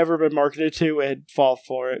 I've never been marketed to and fall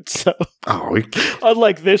for it. So,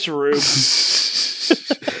 unlike this room,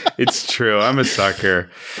 it's true. I'm a sucker.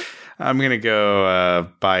 I'm gonna go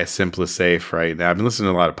buy a SimpliSafe right now. I've been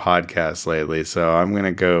listening to a lot of podcasts lately, so I'm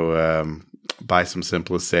gonna go buy some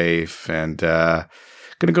SimpliSafe and gonna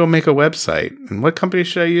go make a website. And what company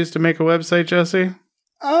should I use to make a website, Jesse?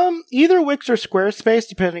 Either Wix or Squarespace,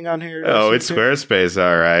 depending on who you're Oh, it's Squarespace,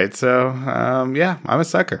 all right. So, yeah, I'm a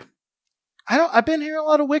sucker. I've been hearing a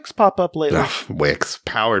lot of Wix pop up lately. Ugh, Wix,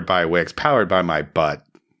 powered by my butt.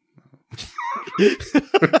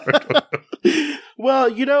 Well,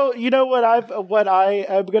 you know what I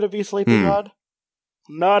am going to be sleeping on?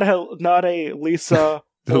 Not a Lisa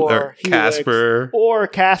or Casper. Or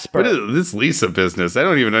Casper. What is this Lisa business? I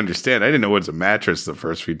don't even understand. I didn't know it was a mattress the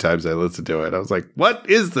first few times I listened to it. I was like, what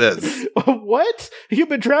is this? What?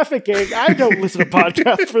 Human trafficking? I don't listen to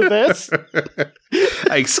podcasts for this.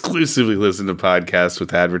 I exclusively listen to podcasts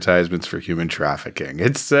with advertisements for human trafficking.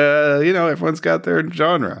 It's, everyone's got their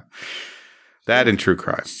genre. That and true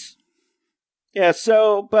crime. Yeah,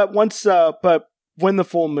 so, but when the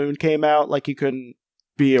full moon came out, like, he couldn't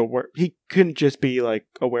just be like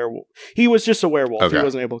a werewolf. He was just a werewolf. Okay. He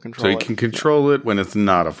wasn't able to control it. So he can control it when it's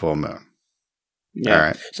not a full moon. Yeah. All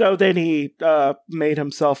right. So then he made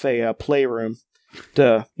himself a playroom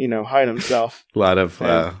to, hide himself. a lot of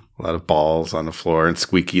balls on the floor and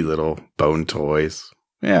squeaky little bone toys.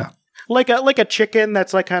 Yeah. Like a chicken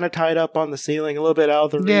that's like kind of tied up on the ceiling a little bit out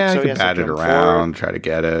of the reach. Yeah, you can pat it around, try to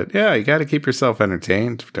get it. Yeah, you got to keep yourself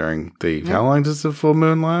entertained during the. How long does the full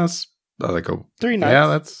moon last? 3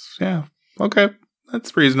 nights. Okay,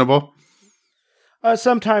 that's reasonable.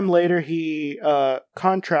 Sometime later, he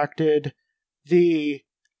contracted the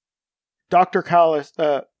Dr. Karamallis,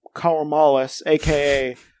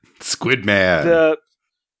 aka Squid Man. The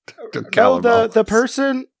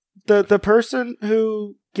person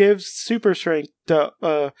who gives super strength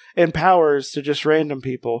and powers to just random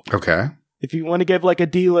people. Okay. If you want to give like a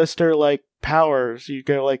D-lister like powers, you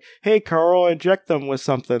go like, "Hey, Carl, inject them with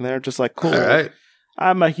something." They're just like, "Cool, all right.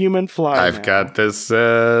 I'm a human fly. I've got this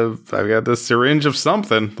syringe of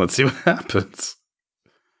something. Let's see what happens."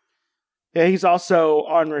 Yeah, he's also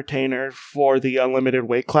on retainer for the unlimited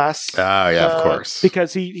weight class. Oh, yeah, of course.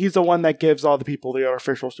 Because he's the one that gives all the people the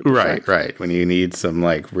artificial super strength. Right. When you need some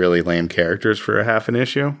like really lame characters for a half an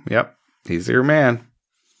issue, yep, he's your man.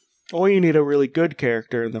 Or you need a really good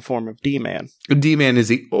character in the form of D-Man. D-Man is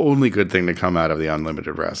the only good thing to come out of the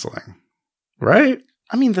unlimited wrestling. Right?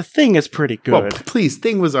 I mean, the Thing is pretty good. Well, please,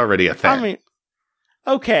 Thing was already a thing. I mean,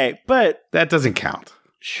 okay, but... that doesn't count.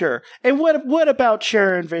 Sure. And what about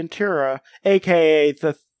Sharon Ventura, a.k.a.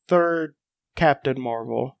 the third Captain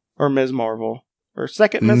Marvel, or Ms. Marvel, or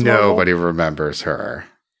second Ms. Marvel? Nobody remembers her.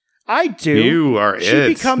 I do. You are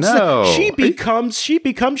She becomes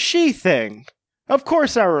She-Thing. Of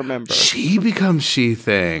course I remember. She becomes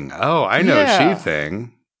She-Thing. Oh, I know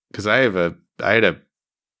She-Thing. Because I had a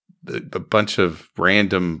bunch of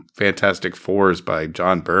random Fantastic Fours by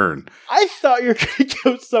John Byrne. I thought you were going to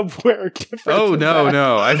go somewhere different. Oh,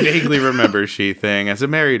 no. I vaguely remember She-Thing. As a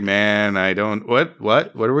married man, I don't... What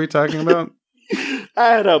are we talking about? I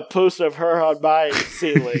had a poster of her on my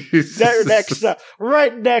ceiling.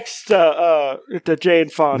 right next to Jane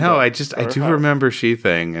Fonda. No, I do remember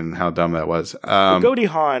She-Thing and how dumb that was. Goldie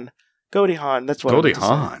Hawn. That's what Goldie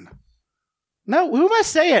Hawn. No, who am I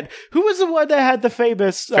saying? Who was the one that had the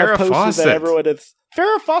famous poster Fawcett. that everyone had?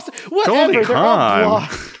 Farrah Fawcett. Whatever. Goldie Hawn.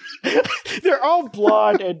 They're all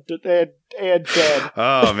blonde and dead.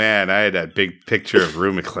 Oh, man. I had that big picture of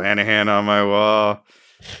Rue McClanahan on my wall.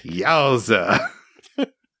 Yowza.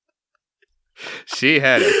 She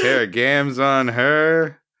had a pair of gams on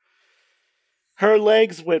her. Her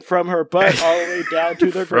legs went from her butt all the way down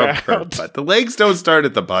to the ground. The legs don't start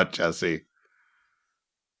at the butt, Jesse.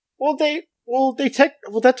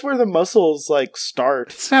 That's where the muscles like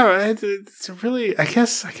start. So it's really, I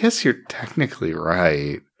guess you're technically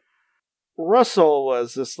right. Russell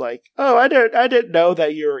was just like, "Oh, I didn't know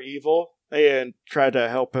that you were evil," and tried to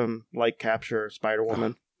help him like capture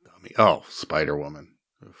Spider-Woman. Oh, Spider-Woman.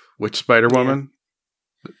 Which Spider-Woman?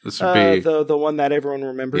 Yeah. This would be the one that everyone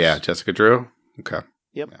remembers. Yeah, Jessica Drew. Okay.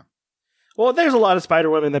 Yep. Yeah. Well, there's a lot of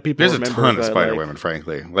Spider-Women that people remember. There's a ton of Spider-Women,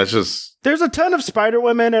 frankly. There's a ton of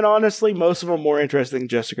Spider-Women, and honestly, most of them more interesting than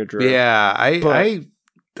Jessica Drew. Yeah, I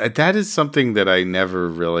that is something that I never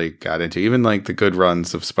really got into. Even like the good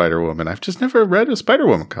runs of Spider-Woman, I've just never read a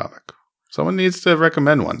Spider-Woman comic. Someone needs to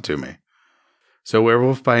recommend one to me. So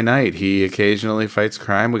Werewolf by Night, he occasionally fights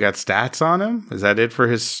crime. We got stats on him. Is that it for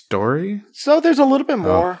his story? So there's a little bit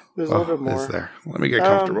more. Is there? Let me get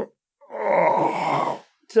comfortable.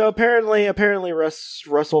 So apparently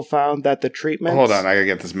Russell found that the treatment Hold on, I gotta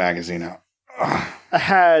get this magazine out.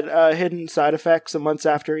 had hidden side effects, and months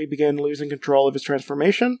after he began losing control of his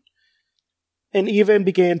transformation, and even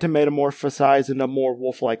began to metamorphosize into a more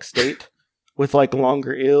wolf-like state, with like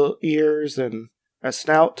longer ears and a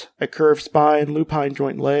snout, a curved spine, lupine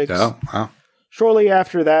joint legs. Oh, wow. Shortly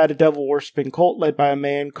after that, a devil-worshipping cult led by a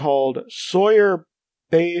man called Sawyer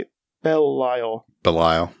Belial.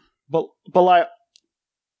 Belial. Belial.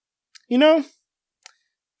 You know,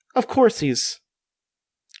 of course he's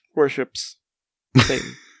worships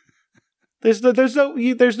Satan. There's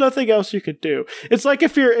nothing else you could do. It's like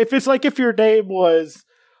if your name was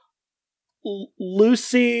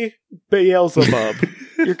Lucy Beelzebub.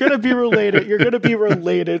 You're gonna be related. You're gonna be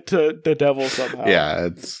related to the devil somehow. Yeah,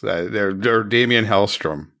 it's they're Damien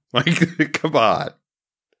Hellstrom. Like, come on,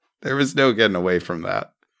 there was no getting away from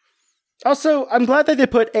that. Also, I'm glad that they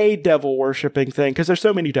put a devil worshipping thing because there's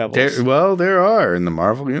so many devils. There are in the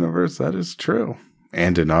Marvel universe. That is true,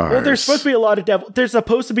 and in ours. Well, there's supposed to be a lot of devils. There's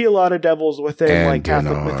supposed to be a lot of devils within and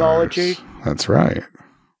Catholic mythology. That's right.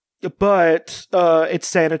 But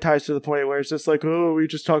it's sanitized to the point where it's just like, oh, we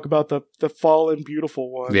just talk about the fallen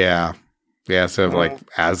beautiful one. Yeah. Yeah, so like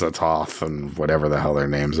Azathoth and whatever the hell their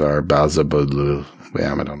names are. Bazabulu.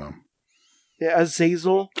 Yeah, I don't know. Yeah,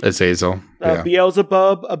 Azazel. Yeah.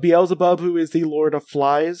 Beelzebub, who is the Lord of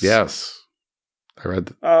Flies. Yes. I read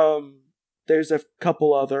that. There's a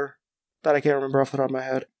couple other that I can't remember off the top of my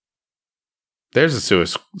head. There's a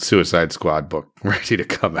Suicide Squad book ready to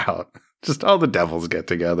come out. Just all the devils get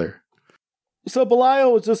together. So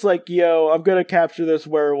Belial was just like, yo, I'm going to capture this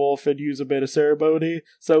werewolf and use a bit of ceremony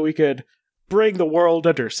so we could bring the world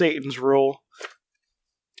under Satan's rule.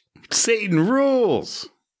 Satan rules!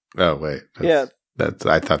 Oh, wait.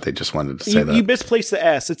 I thought they just wanted to say that. You misplaced the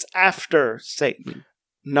S. It's after Satan,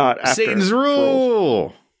 not after Satan's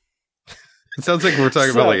rule! It sounds like we're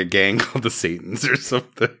talking about like a gang called the Satans or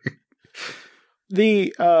something.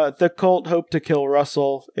 The cult hoped to kill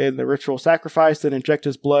Russell in the ritual sacrifice and inject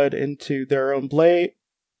his blood into their own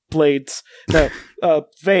veins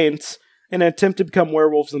in an attempt to become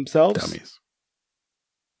werewolves themselves. Dummies.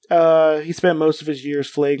 He spent most of his years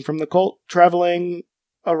fleeing from the cult, traveling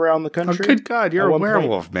around the country. Oh, good God, you're a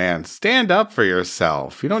werewolf, man. Stand up for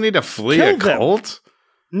yourself. You don't need to flee a cult.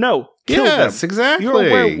 No, kill them. Yes, exactly. You're a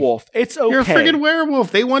werewolf. It's okay. You're a friggin'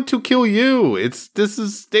 werewolf. They want to kill you.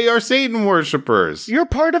 They are Satan worshippers. You're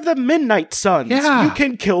part of the Midnight Suns. Yeah. You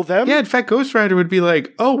can kill them. Yeah, in fact, Ghost Rider would be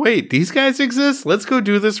like, oh, wait, these guys exist? Let's go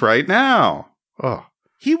do this right now. Oh.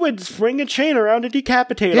 He would spring a chain around and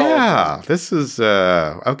decapitate all of them. Yeah, this is,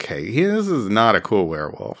 okay. This is not a cool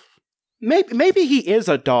werewolf. Maybe he is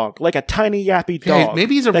a dog, like a tiny yappy dog. Hey,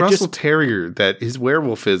 maybe he's a Russell Terrier that his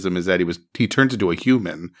werewolfism is that he turns into a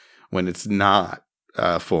human when it's not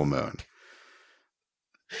full moon.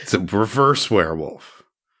 It's a reverse werewolf.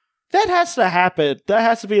 That has to happen. That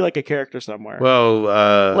has to be like a character somewhere.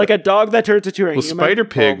 Well, like a dog that turns into a human. Spider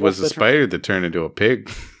Pig was a spider that turned into a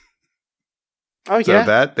pig. Oh, yeah.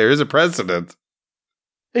 So there is a precedent.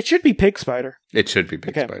 It should be Pig Spider. It should be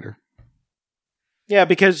Pig Spider. Yeah,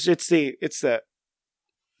 because it's the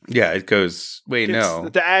yeah, it goes. Wait, no.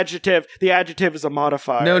 The adjective is a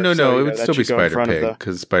modifier. No. It would still be Spider Pig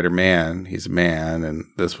because Spider Man. He's a man, and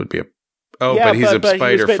this would be a. Oh, yeah, but he's a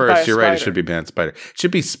spider first. You're right. It should be Man Spider. It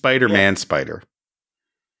should be Spider Man Spider.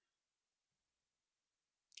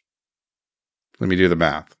 Let me do the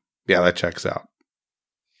math. Yeah, that checks out.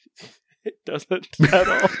 It doesn't at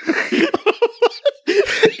all.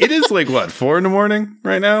 It is like what 4 a.m.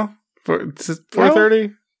 right now.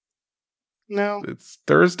 4:30. No, it's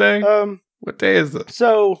Thursday. What day is this?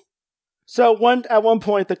 So at one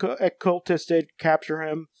point the cultists did capture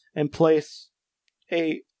him and placed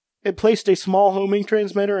a small homing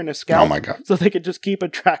transmitter in his scalp. Oh my God! So they could just keep a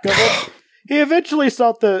track of him. He eventually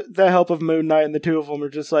sought the help of Moon Knight, and the two of them were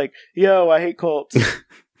just like, "Yo, I hate cults."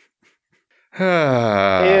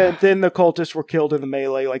 And then the cultists were killed in the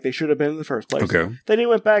melee, like they should have been in the first place. Okay. Then he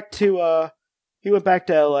went back to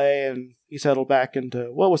LA and he settled back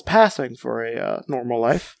into what was passing for a normal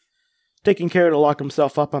life, taking care to lock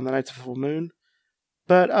himself up on the nights of full moon.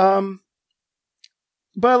 But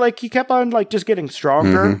like he kept on like just getting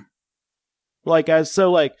stronger.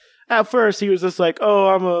 Mm-hmm. At first he was just like, oh,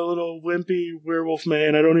 I'm a little wimpy werewolf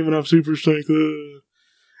man. I don't even have super strength.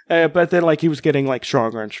 But then like he was getting like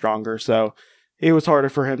stronger and stronger, so it was harder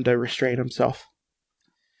for him to restrain himself.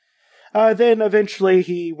 Then eventually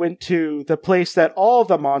he went to the place that all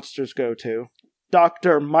the monsters go to,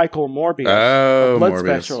 Dr. Michael Morbius, a blood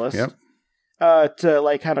specialist, yep. To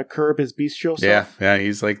like kind of curb his bestial self. Yeah,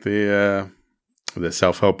 he's like the The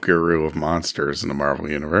self-help guru of monsters in the Marvel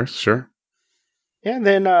Universe, sure. Yeah, and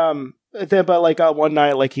then but like one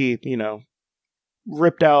night, like he,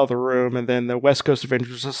 ripped out of the room, and then the West Coast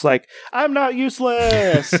Avengers was just like, "I'm not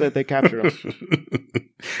useless," and they captured him.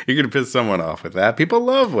 You're gonna piss someone off with that. People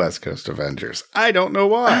love West Coast Avengers. I don't know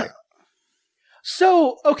why.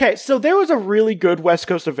 So there was a really good West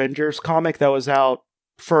Coast Avengers comic that was out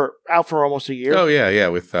for almost a year. Oh yeah,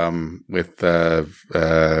 with like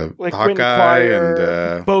Hawkeye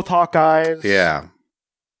and both Hawkeyes. Yeah.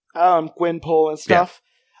 Gwenpool and stuff.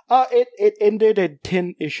 Yeah. It ended in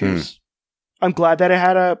 10 issues. I'm glad that it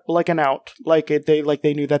had an out.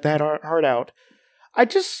 They knew that they had a hard out.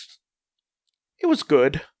 It was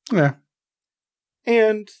good. Yeah.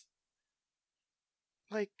 And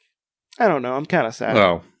I don't know, I'm kind of sad.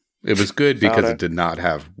 Well, it was good because it did not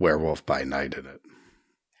have Werewolf by Night in it.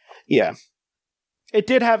 Yeah. It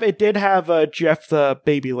did have Jeff the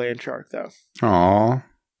baby land shark though. Aww.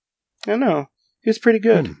 I know. He's pretty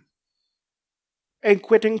good. And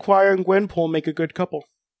Quentin Quire and Gwenpool make a good couple.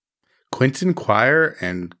 Quentin Quire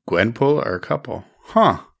and Gwenpool are a couple.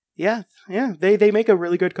 Huh. Yeah. They make a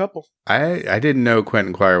really good couple. I didn't know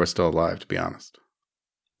Quentin Quire was still alive, to be honest.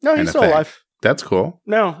 No, he's still alive. That's cool.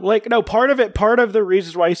 No, part of the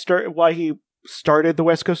reasons why he started the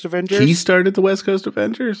West Coast Avengers. He started the West Coast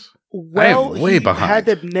Avengers? Well, I am way behind. He had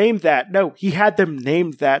them named that. No, he had them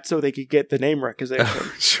named that so they could get the name recognition.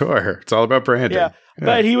 Sure. It's all about branding. Yeah.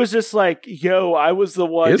 But he was just like, yo, I was the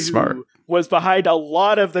one who smart. Was behind a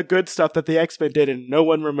lot of the good stuff that the X-Men did and no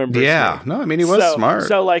one remembers. Yeah. Me. No, I mean, he was smart.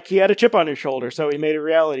 So, he had a chip on his shoulder, so he made a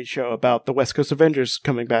reality show about the West Coast Avengers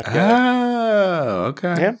coming back together. Oh,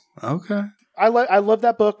 okay. Yeah. Okay. I love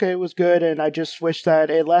that book. It was good, and I just wish that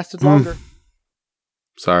it lasted longer.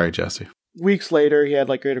 Sorry, Jesse. Weeks later, he had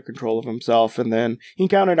greater control of himself, and then he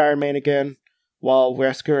encountered Iron Man again while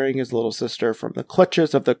rescuing his little sister from the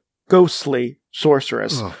clutches of the ghostly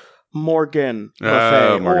sorceress, Morgan Le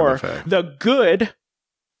Fay, or the good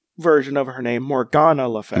version of her name, Morgana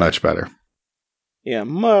Le Fay. Much better. Yeah,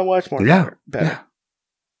 much more better. Yeah.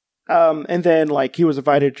 And then, he was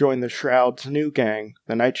invited to join the Shroud's new gang,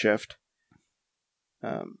 the Night Shift.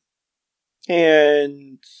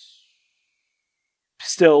 And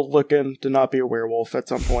still looking to not be a werewolf at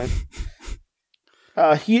some point.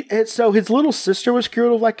 So his little sister was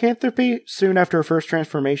cured of lycanthropy soon after her first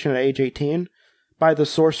transformation at age 18 by the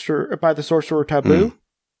sorcerer Taboo,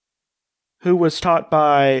 who was taught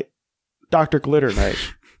by Dr. Glitter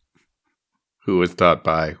Knight. Who was taught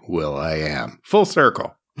by Will.i.am. Full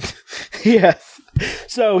circle. Yes.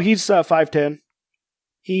 So he's 5'10".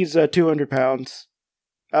 He's 200 pounds.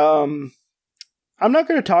 I'm not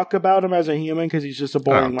going to talk about him as a human because he's just a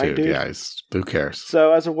boring white dude. Yeah, who cares?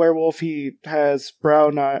 So as a werewolf, he has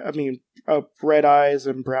red eyes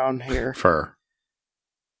and brown hair. Fur.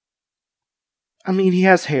 I mean, he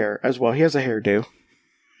has hair as well. He has a hairdo.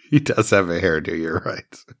 He does have a hairdo, you're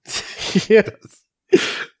right. Yes.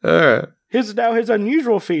 All right. His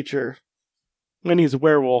unusual feature, when he's a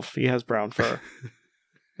werewolf, he has brown fur.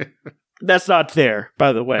 That's not there,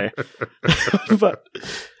 by the way. But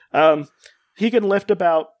he can lift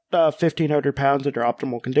about 1,500 pounds under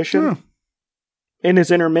optimal condition in his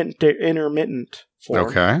intermittent form.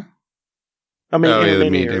 Okay. I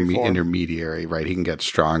mean, intermediary, right? He can get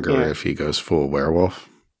stronger if he goes full werewolf.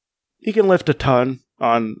 He can lift a ton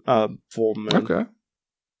on full moon. Okay.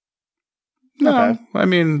 No, I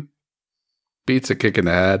mean, beats a kick in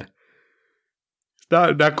the head.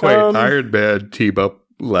 Not quite Iron Man team-up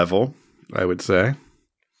level, I would say.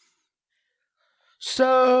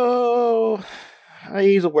 So,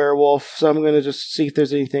 he's a werewolf, so I'm going to just see if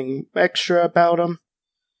there's anything extra about him.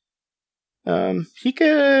 He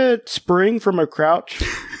could spring from a crouch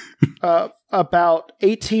about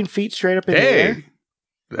 18 feet straight up in the air.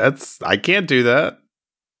 I can't do that.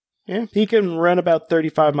 Yeah, he can run about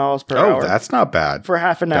 35 miles per hour. Oh, that's not bad. For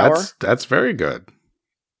half an hour. That's very good.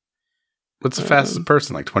 What's the fastest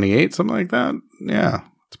person? 28, something like that? Yeah,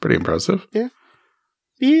 it's pretty impressive. Yeah.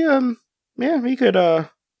 He could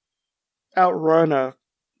outrun a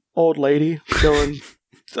old lady going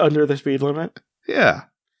under the speed limit. Yeah.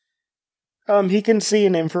 He can see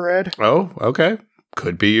in infrared. Oh, okay.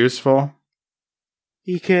 Could be useful.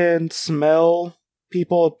 He can smell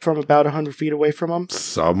people from about 100 feet away from him.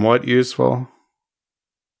 Somewhat useful.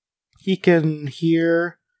 He can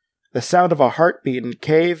hear the sound of a heartbeat in a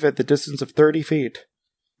cave at the distance of 30 feet.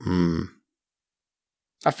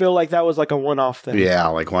 I feel like that was a one-off thing. Yeah,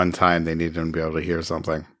 one time they needed him to be able to hear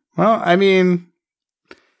something. Well, I mean,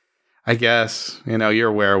 I guess, you're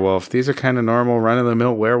a werewolf. These are kind of normal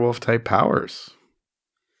run-of-the-mill werewolf-type powers.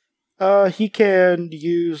 He can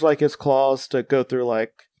use like his claws to go through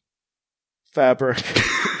like fabric,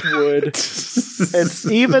 wood,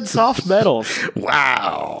 and even soft metals.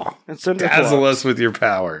 Wow. And cinder Dazzle blocks. us with your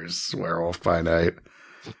powers, Werewolf by Night.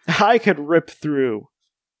 I could rip through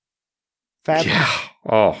fabric. Yeah.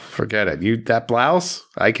 Oh, forget it. That blouse,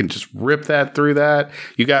 I can just rip that through that.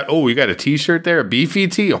 You got a t-shirt there, a beefy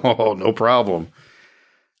tee? Oh, no problem.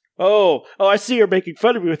 Oh, I see you're making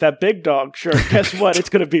fun of me with that big dog shirt. Guess what? It's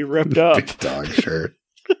going to be ripped up. Big dog shirt.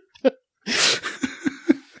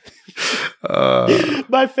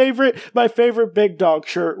 My favorite big dog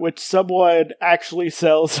shirt, which someone actually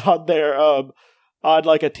sells on their on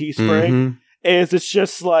like a Teespring, is it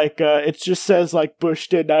just says like Bush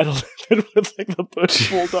did 9/11 with like the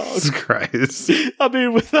Bush bulldog. Jesus Christ. I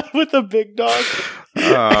mean with a big dog.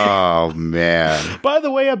 Oh man. By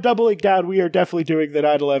the way, I'm doubling down. We are definitely doing the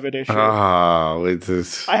 9/11 issue. Oh, it's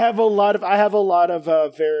just... I have a lot of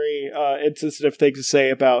very insensitive things to say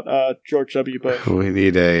about George W. Bush. We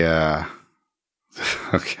need a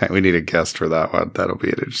okay, we need a guest for that one. That'll be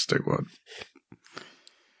an interesting one.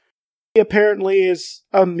 He apparently is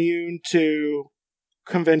immune to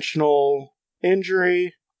conventional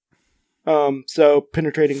injury. So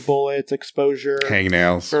penetrating bullets, exposure,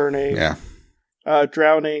 Hangnails. burning, Yeah.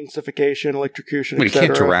 drowning, suffocation, electrocution, But he etc.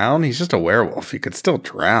 can't drown? He's just a werewolf. He could still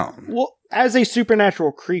drown. Well, as a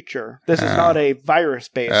supernatural creature, this is not a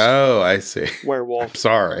virus-based Oh, I see. werewolf.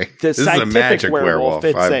 Sorry. The This is a scientific magic werewolf.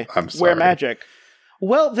 werewolf. It's I'm sorry. magic.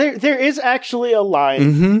 Well, there is actually a line.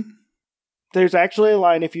 Mm-hmm. There's actually a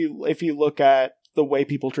line if you look at the way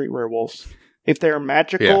people treat werewolves. If they're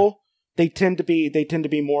magical, they tend to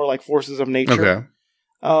be more like forces of nature.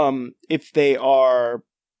 Okay. If they are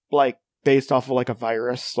like based off of like a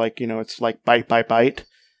virus, like it's like bite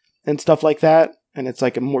and stuff like that, and it's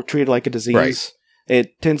like more treated like a disease. Right.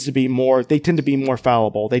 It tends to be more. They tend to be more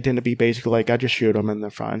fallible. They tend to be basically like I just shoot them and they're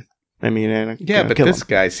fine. I mean, Yeah, but kill this them.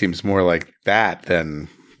 guy seems more like that than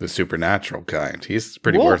the supernatural kind. He's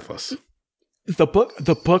pretty Well, worthless. The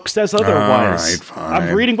book says otherwise. All right, fine.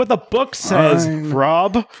 I'm reading what the book says, Fine.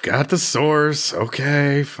 Rob. Got the source.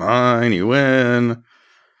 Okay, fine. You win.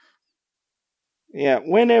 Yeah,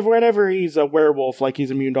 whenever he's a werewolf, like he's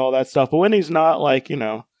immune to all that stuff. But when he's not, like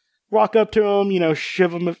walk up to him,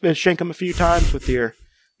 shank him a few times with your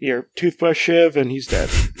toothbrush shiv, and he's dead.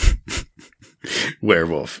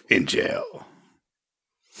 Werewolf in jail.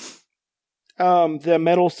 The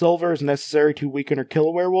metal silver is necessary to weaken or kill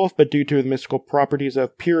a werewolf, but due to the mystical properties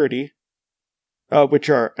of purity,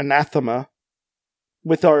 which are anathema,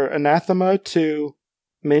 to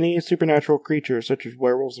many supernatural creatures such as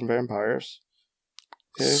werewolves and vampires.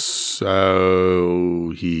 Okay.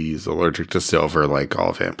 So he's allergic to silver, like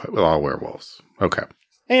all werewolves. Okay,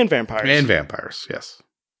 And vampires. and vampires. Yes.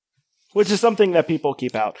 Which is something that people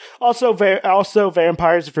keep out. Also,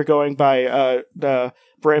 vampires, if you're going by the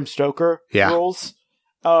Bram Stoker rules,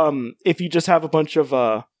 if you just have a bunch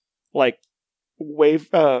of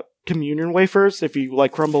communion wafers, if you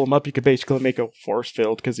crumble them up, you could basically make a force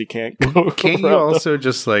field because you can't go. Can't you also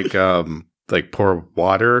just pour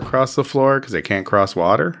water across the floor because they can't cross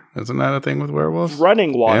water? Isn't that a thing with werewolves?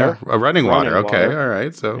 Running water. Yeah, running water. Okay, water. all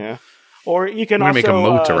right. So Yeah. Or you can I'm also gonna make a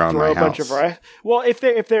moat around throw my a bunch house. of rice. Well, if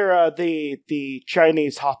they're the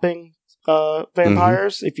Chinese hopping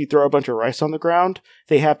vampires, if you throw a bunch of rice on the ground,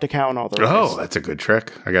 they have to count all the rice. Oh, that's a good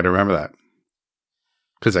trick. I got to remember that.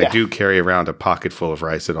 Because I do carry around a pocket full of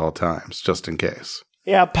rice at all times, just in case.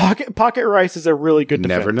 Yeah, pocket rice is a really good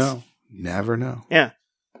defense. Never know. Yeah.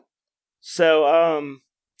 So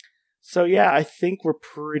yeah, I think we're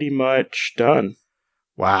pretty much done.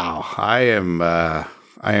 Wow, I am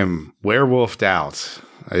werewolfed out.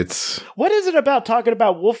 What is it about talking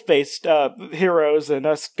about wolf-based heroes and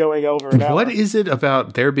us going over an hour? What is it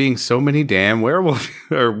about there being so many damn werewolf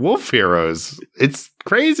or wolf heroes? It's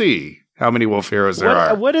crazy how many wolf heroes there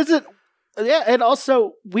are. What is it? Yeah, and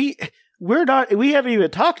also we haven't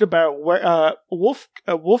even talked about wolf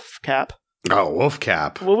cap. Oh, wolf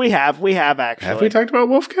cap. Well, we have actually. Have we talked about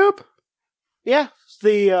wolf cap? Yeah,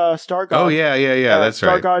 the Star God. Oh yeah. That's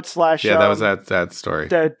Star right. God / Yeah, that was that story.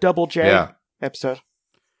 The Double J episode.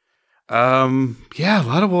 Yeah, a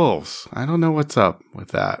lot of wolves. I don't know what's up with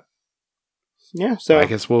that. Yeah, so I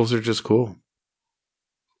guess wolves are just cool.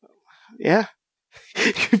 Yeah.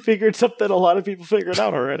 You figured something a lot of people figured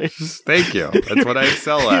out already. Thank you. That's what I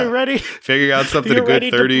excel at. You ready? Figuring out something You're a good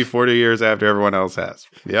ready 30, 40 years after everyone else has.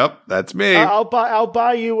 Yep, that's me. I'll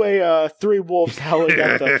buy you a 3 wolves howling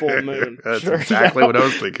at the full moon. That's exactly what I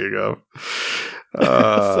was thinking of.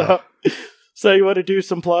 So you want to do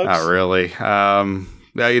some plugs? Not really.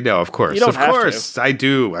 Of course. You don't Of have course, I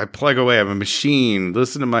do. I plug away. I'm a machine.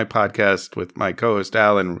 Listen to my podcast with my co-host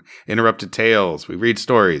Alan, Interrupted Tales. We read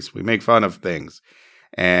stories. We make fun of things.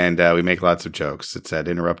 And we make lots of jokes. It's at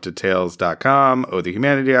interruptedtales.com,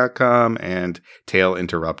 othehumanity.com, and Tale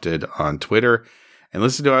Interrupted on Twitter. And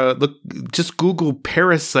listen to just Google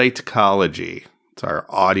Parasitecology. It's our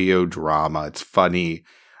audio drama. It's funny.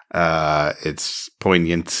 It's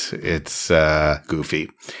poignant. It's goofy.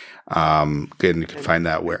 And you can find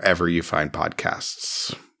that wherever you find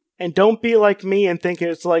podcasts. And don't be like me and think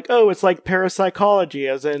it's like parapsychology,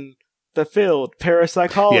 as in the field,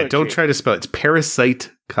 parapsychology. Yeah, don't try to spell it. It's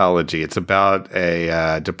parasitecology. It's about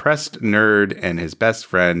a depressed nerd and his best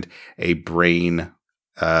friend, a brain,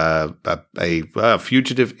 a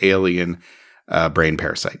fugitive alien brain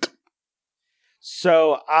parasite.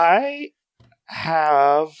 So I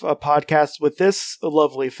have a podcast with this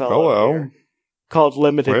lovely fellow here called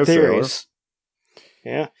Limited Theories.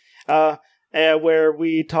 Yeah. Where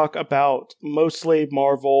we talk about mostly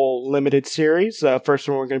Marvel limited series. First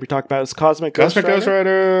one we're going to be talking about is Cosmic Ghost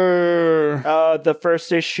Rider. The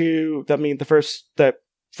first issue, the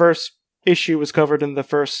first issue was covered in the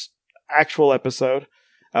first actual episode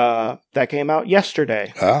that came out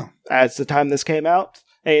yesterday. As the time this came out.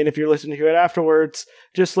 And if you're listening to it afterwards,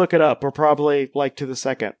 just look it up. Or probably to the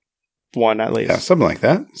second one at least. Yeah, something like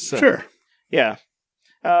that. So, sure. Yeah.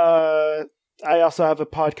 I also have a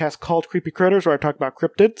podcast called Creepy Critters where I talk about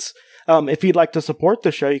cryptids. If you'd like to support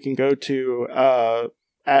the show, you can go to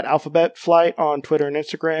at Alphabet Flight on Twitter and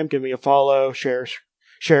Instagram. Give me a follow, share,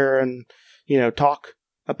 and talk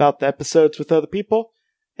about the episodes with other people.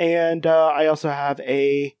 And I also have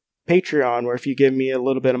a Patreon where if you give me a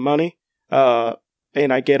little bit of money,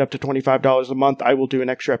 and I get up to $25 a month, I will do an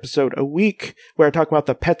extra episode a week where I talk about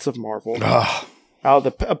the pets of Marvel.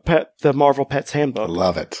 The Marvel Pets Handbook. I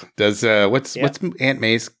love it. Does what's Aunt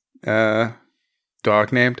May's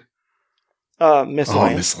dog named? Miss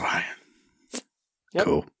Lion. Miss Lion. Yep.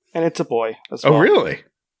 Cool. And it's a boy as well. Oh, really?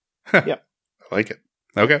 Yep. I like it.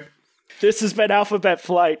 Okay. This has been Alphabet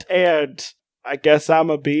Flight, and I guess I'm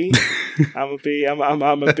a B. I'm a B.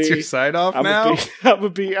 That's your sign off now? I'm a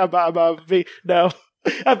B. No.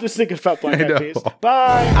 I'm just thinking about Black Eyed Peas.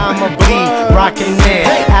 Bye. I'm a B, rockin' it.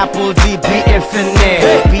 Apple D, B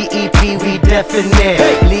infinite. BEP, we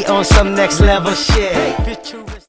definite. Lee on some next level shit.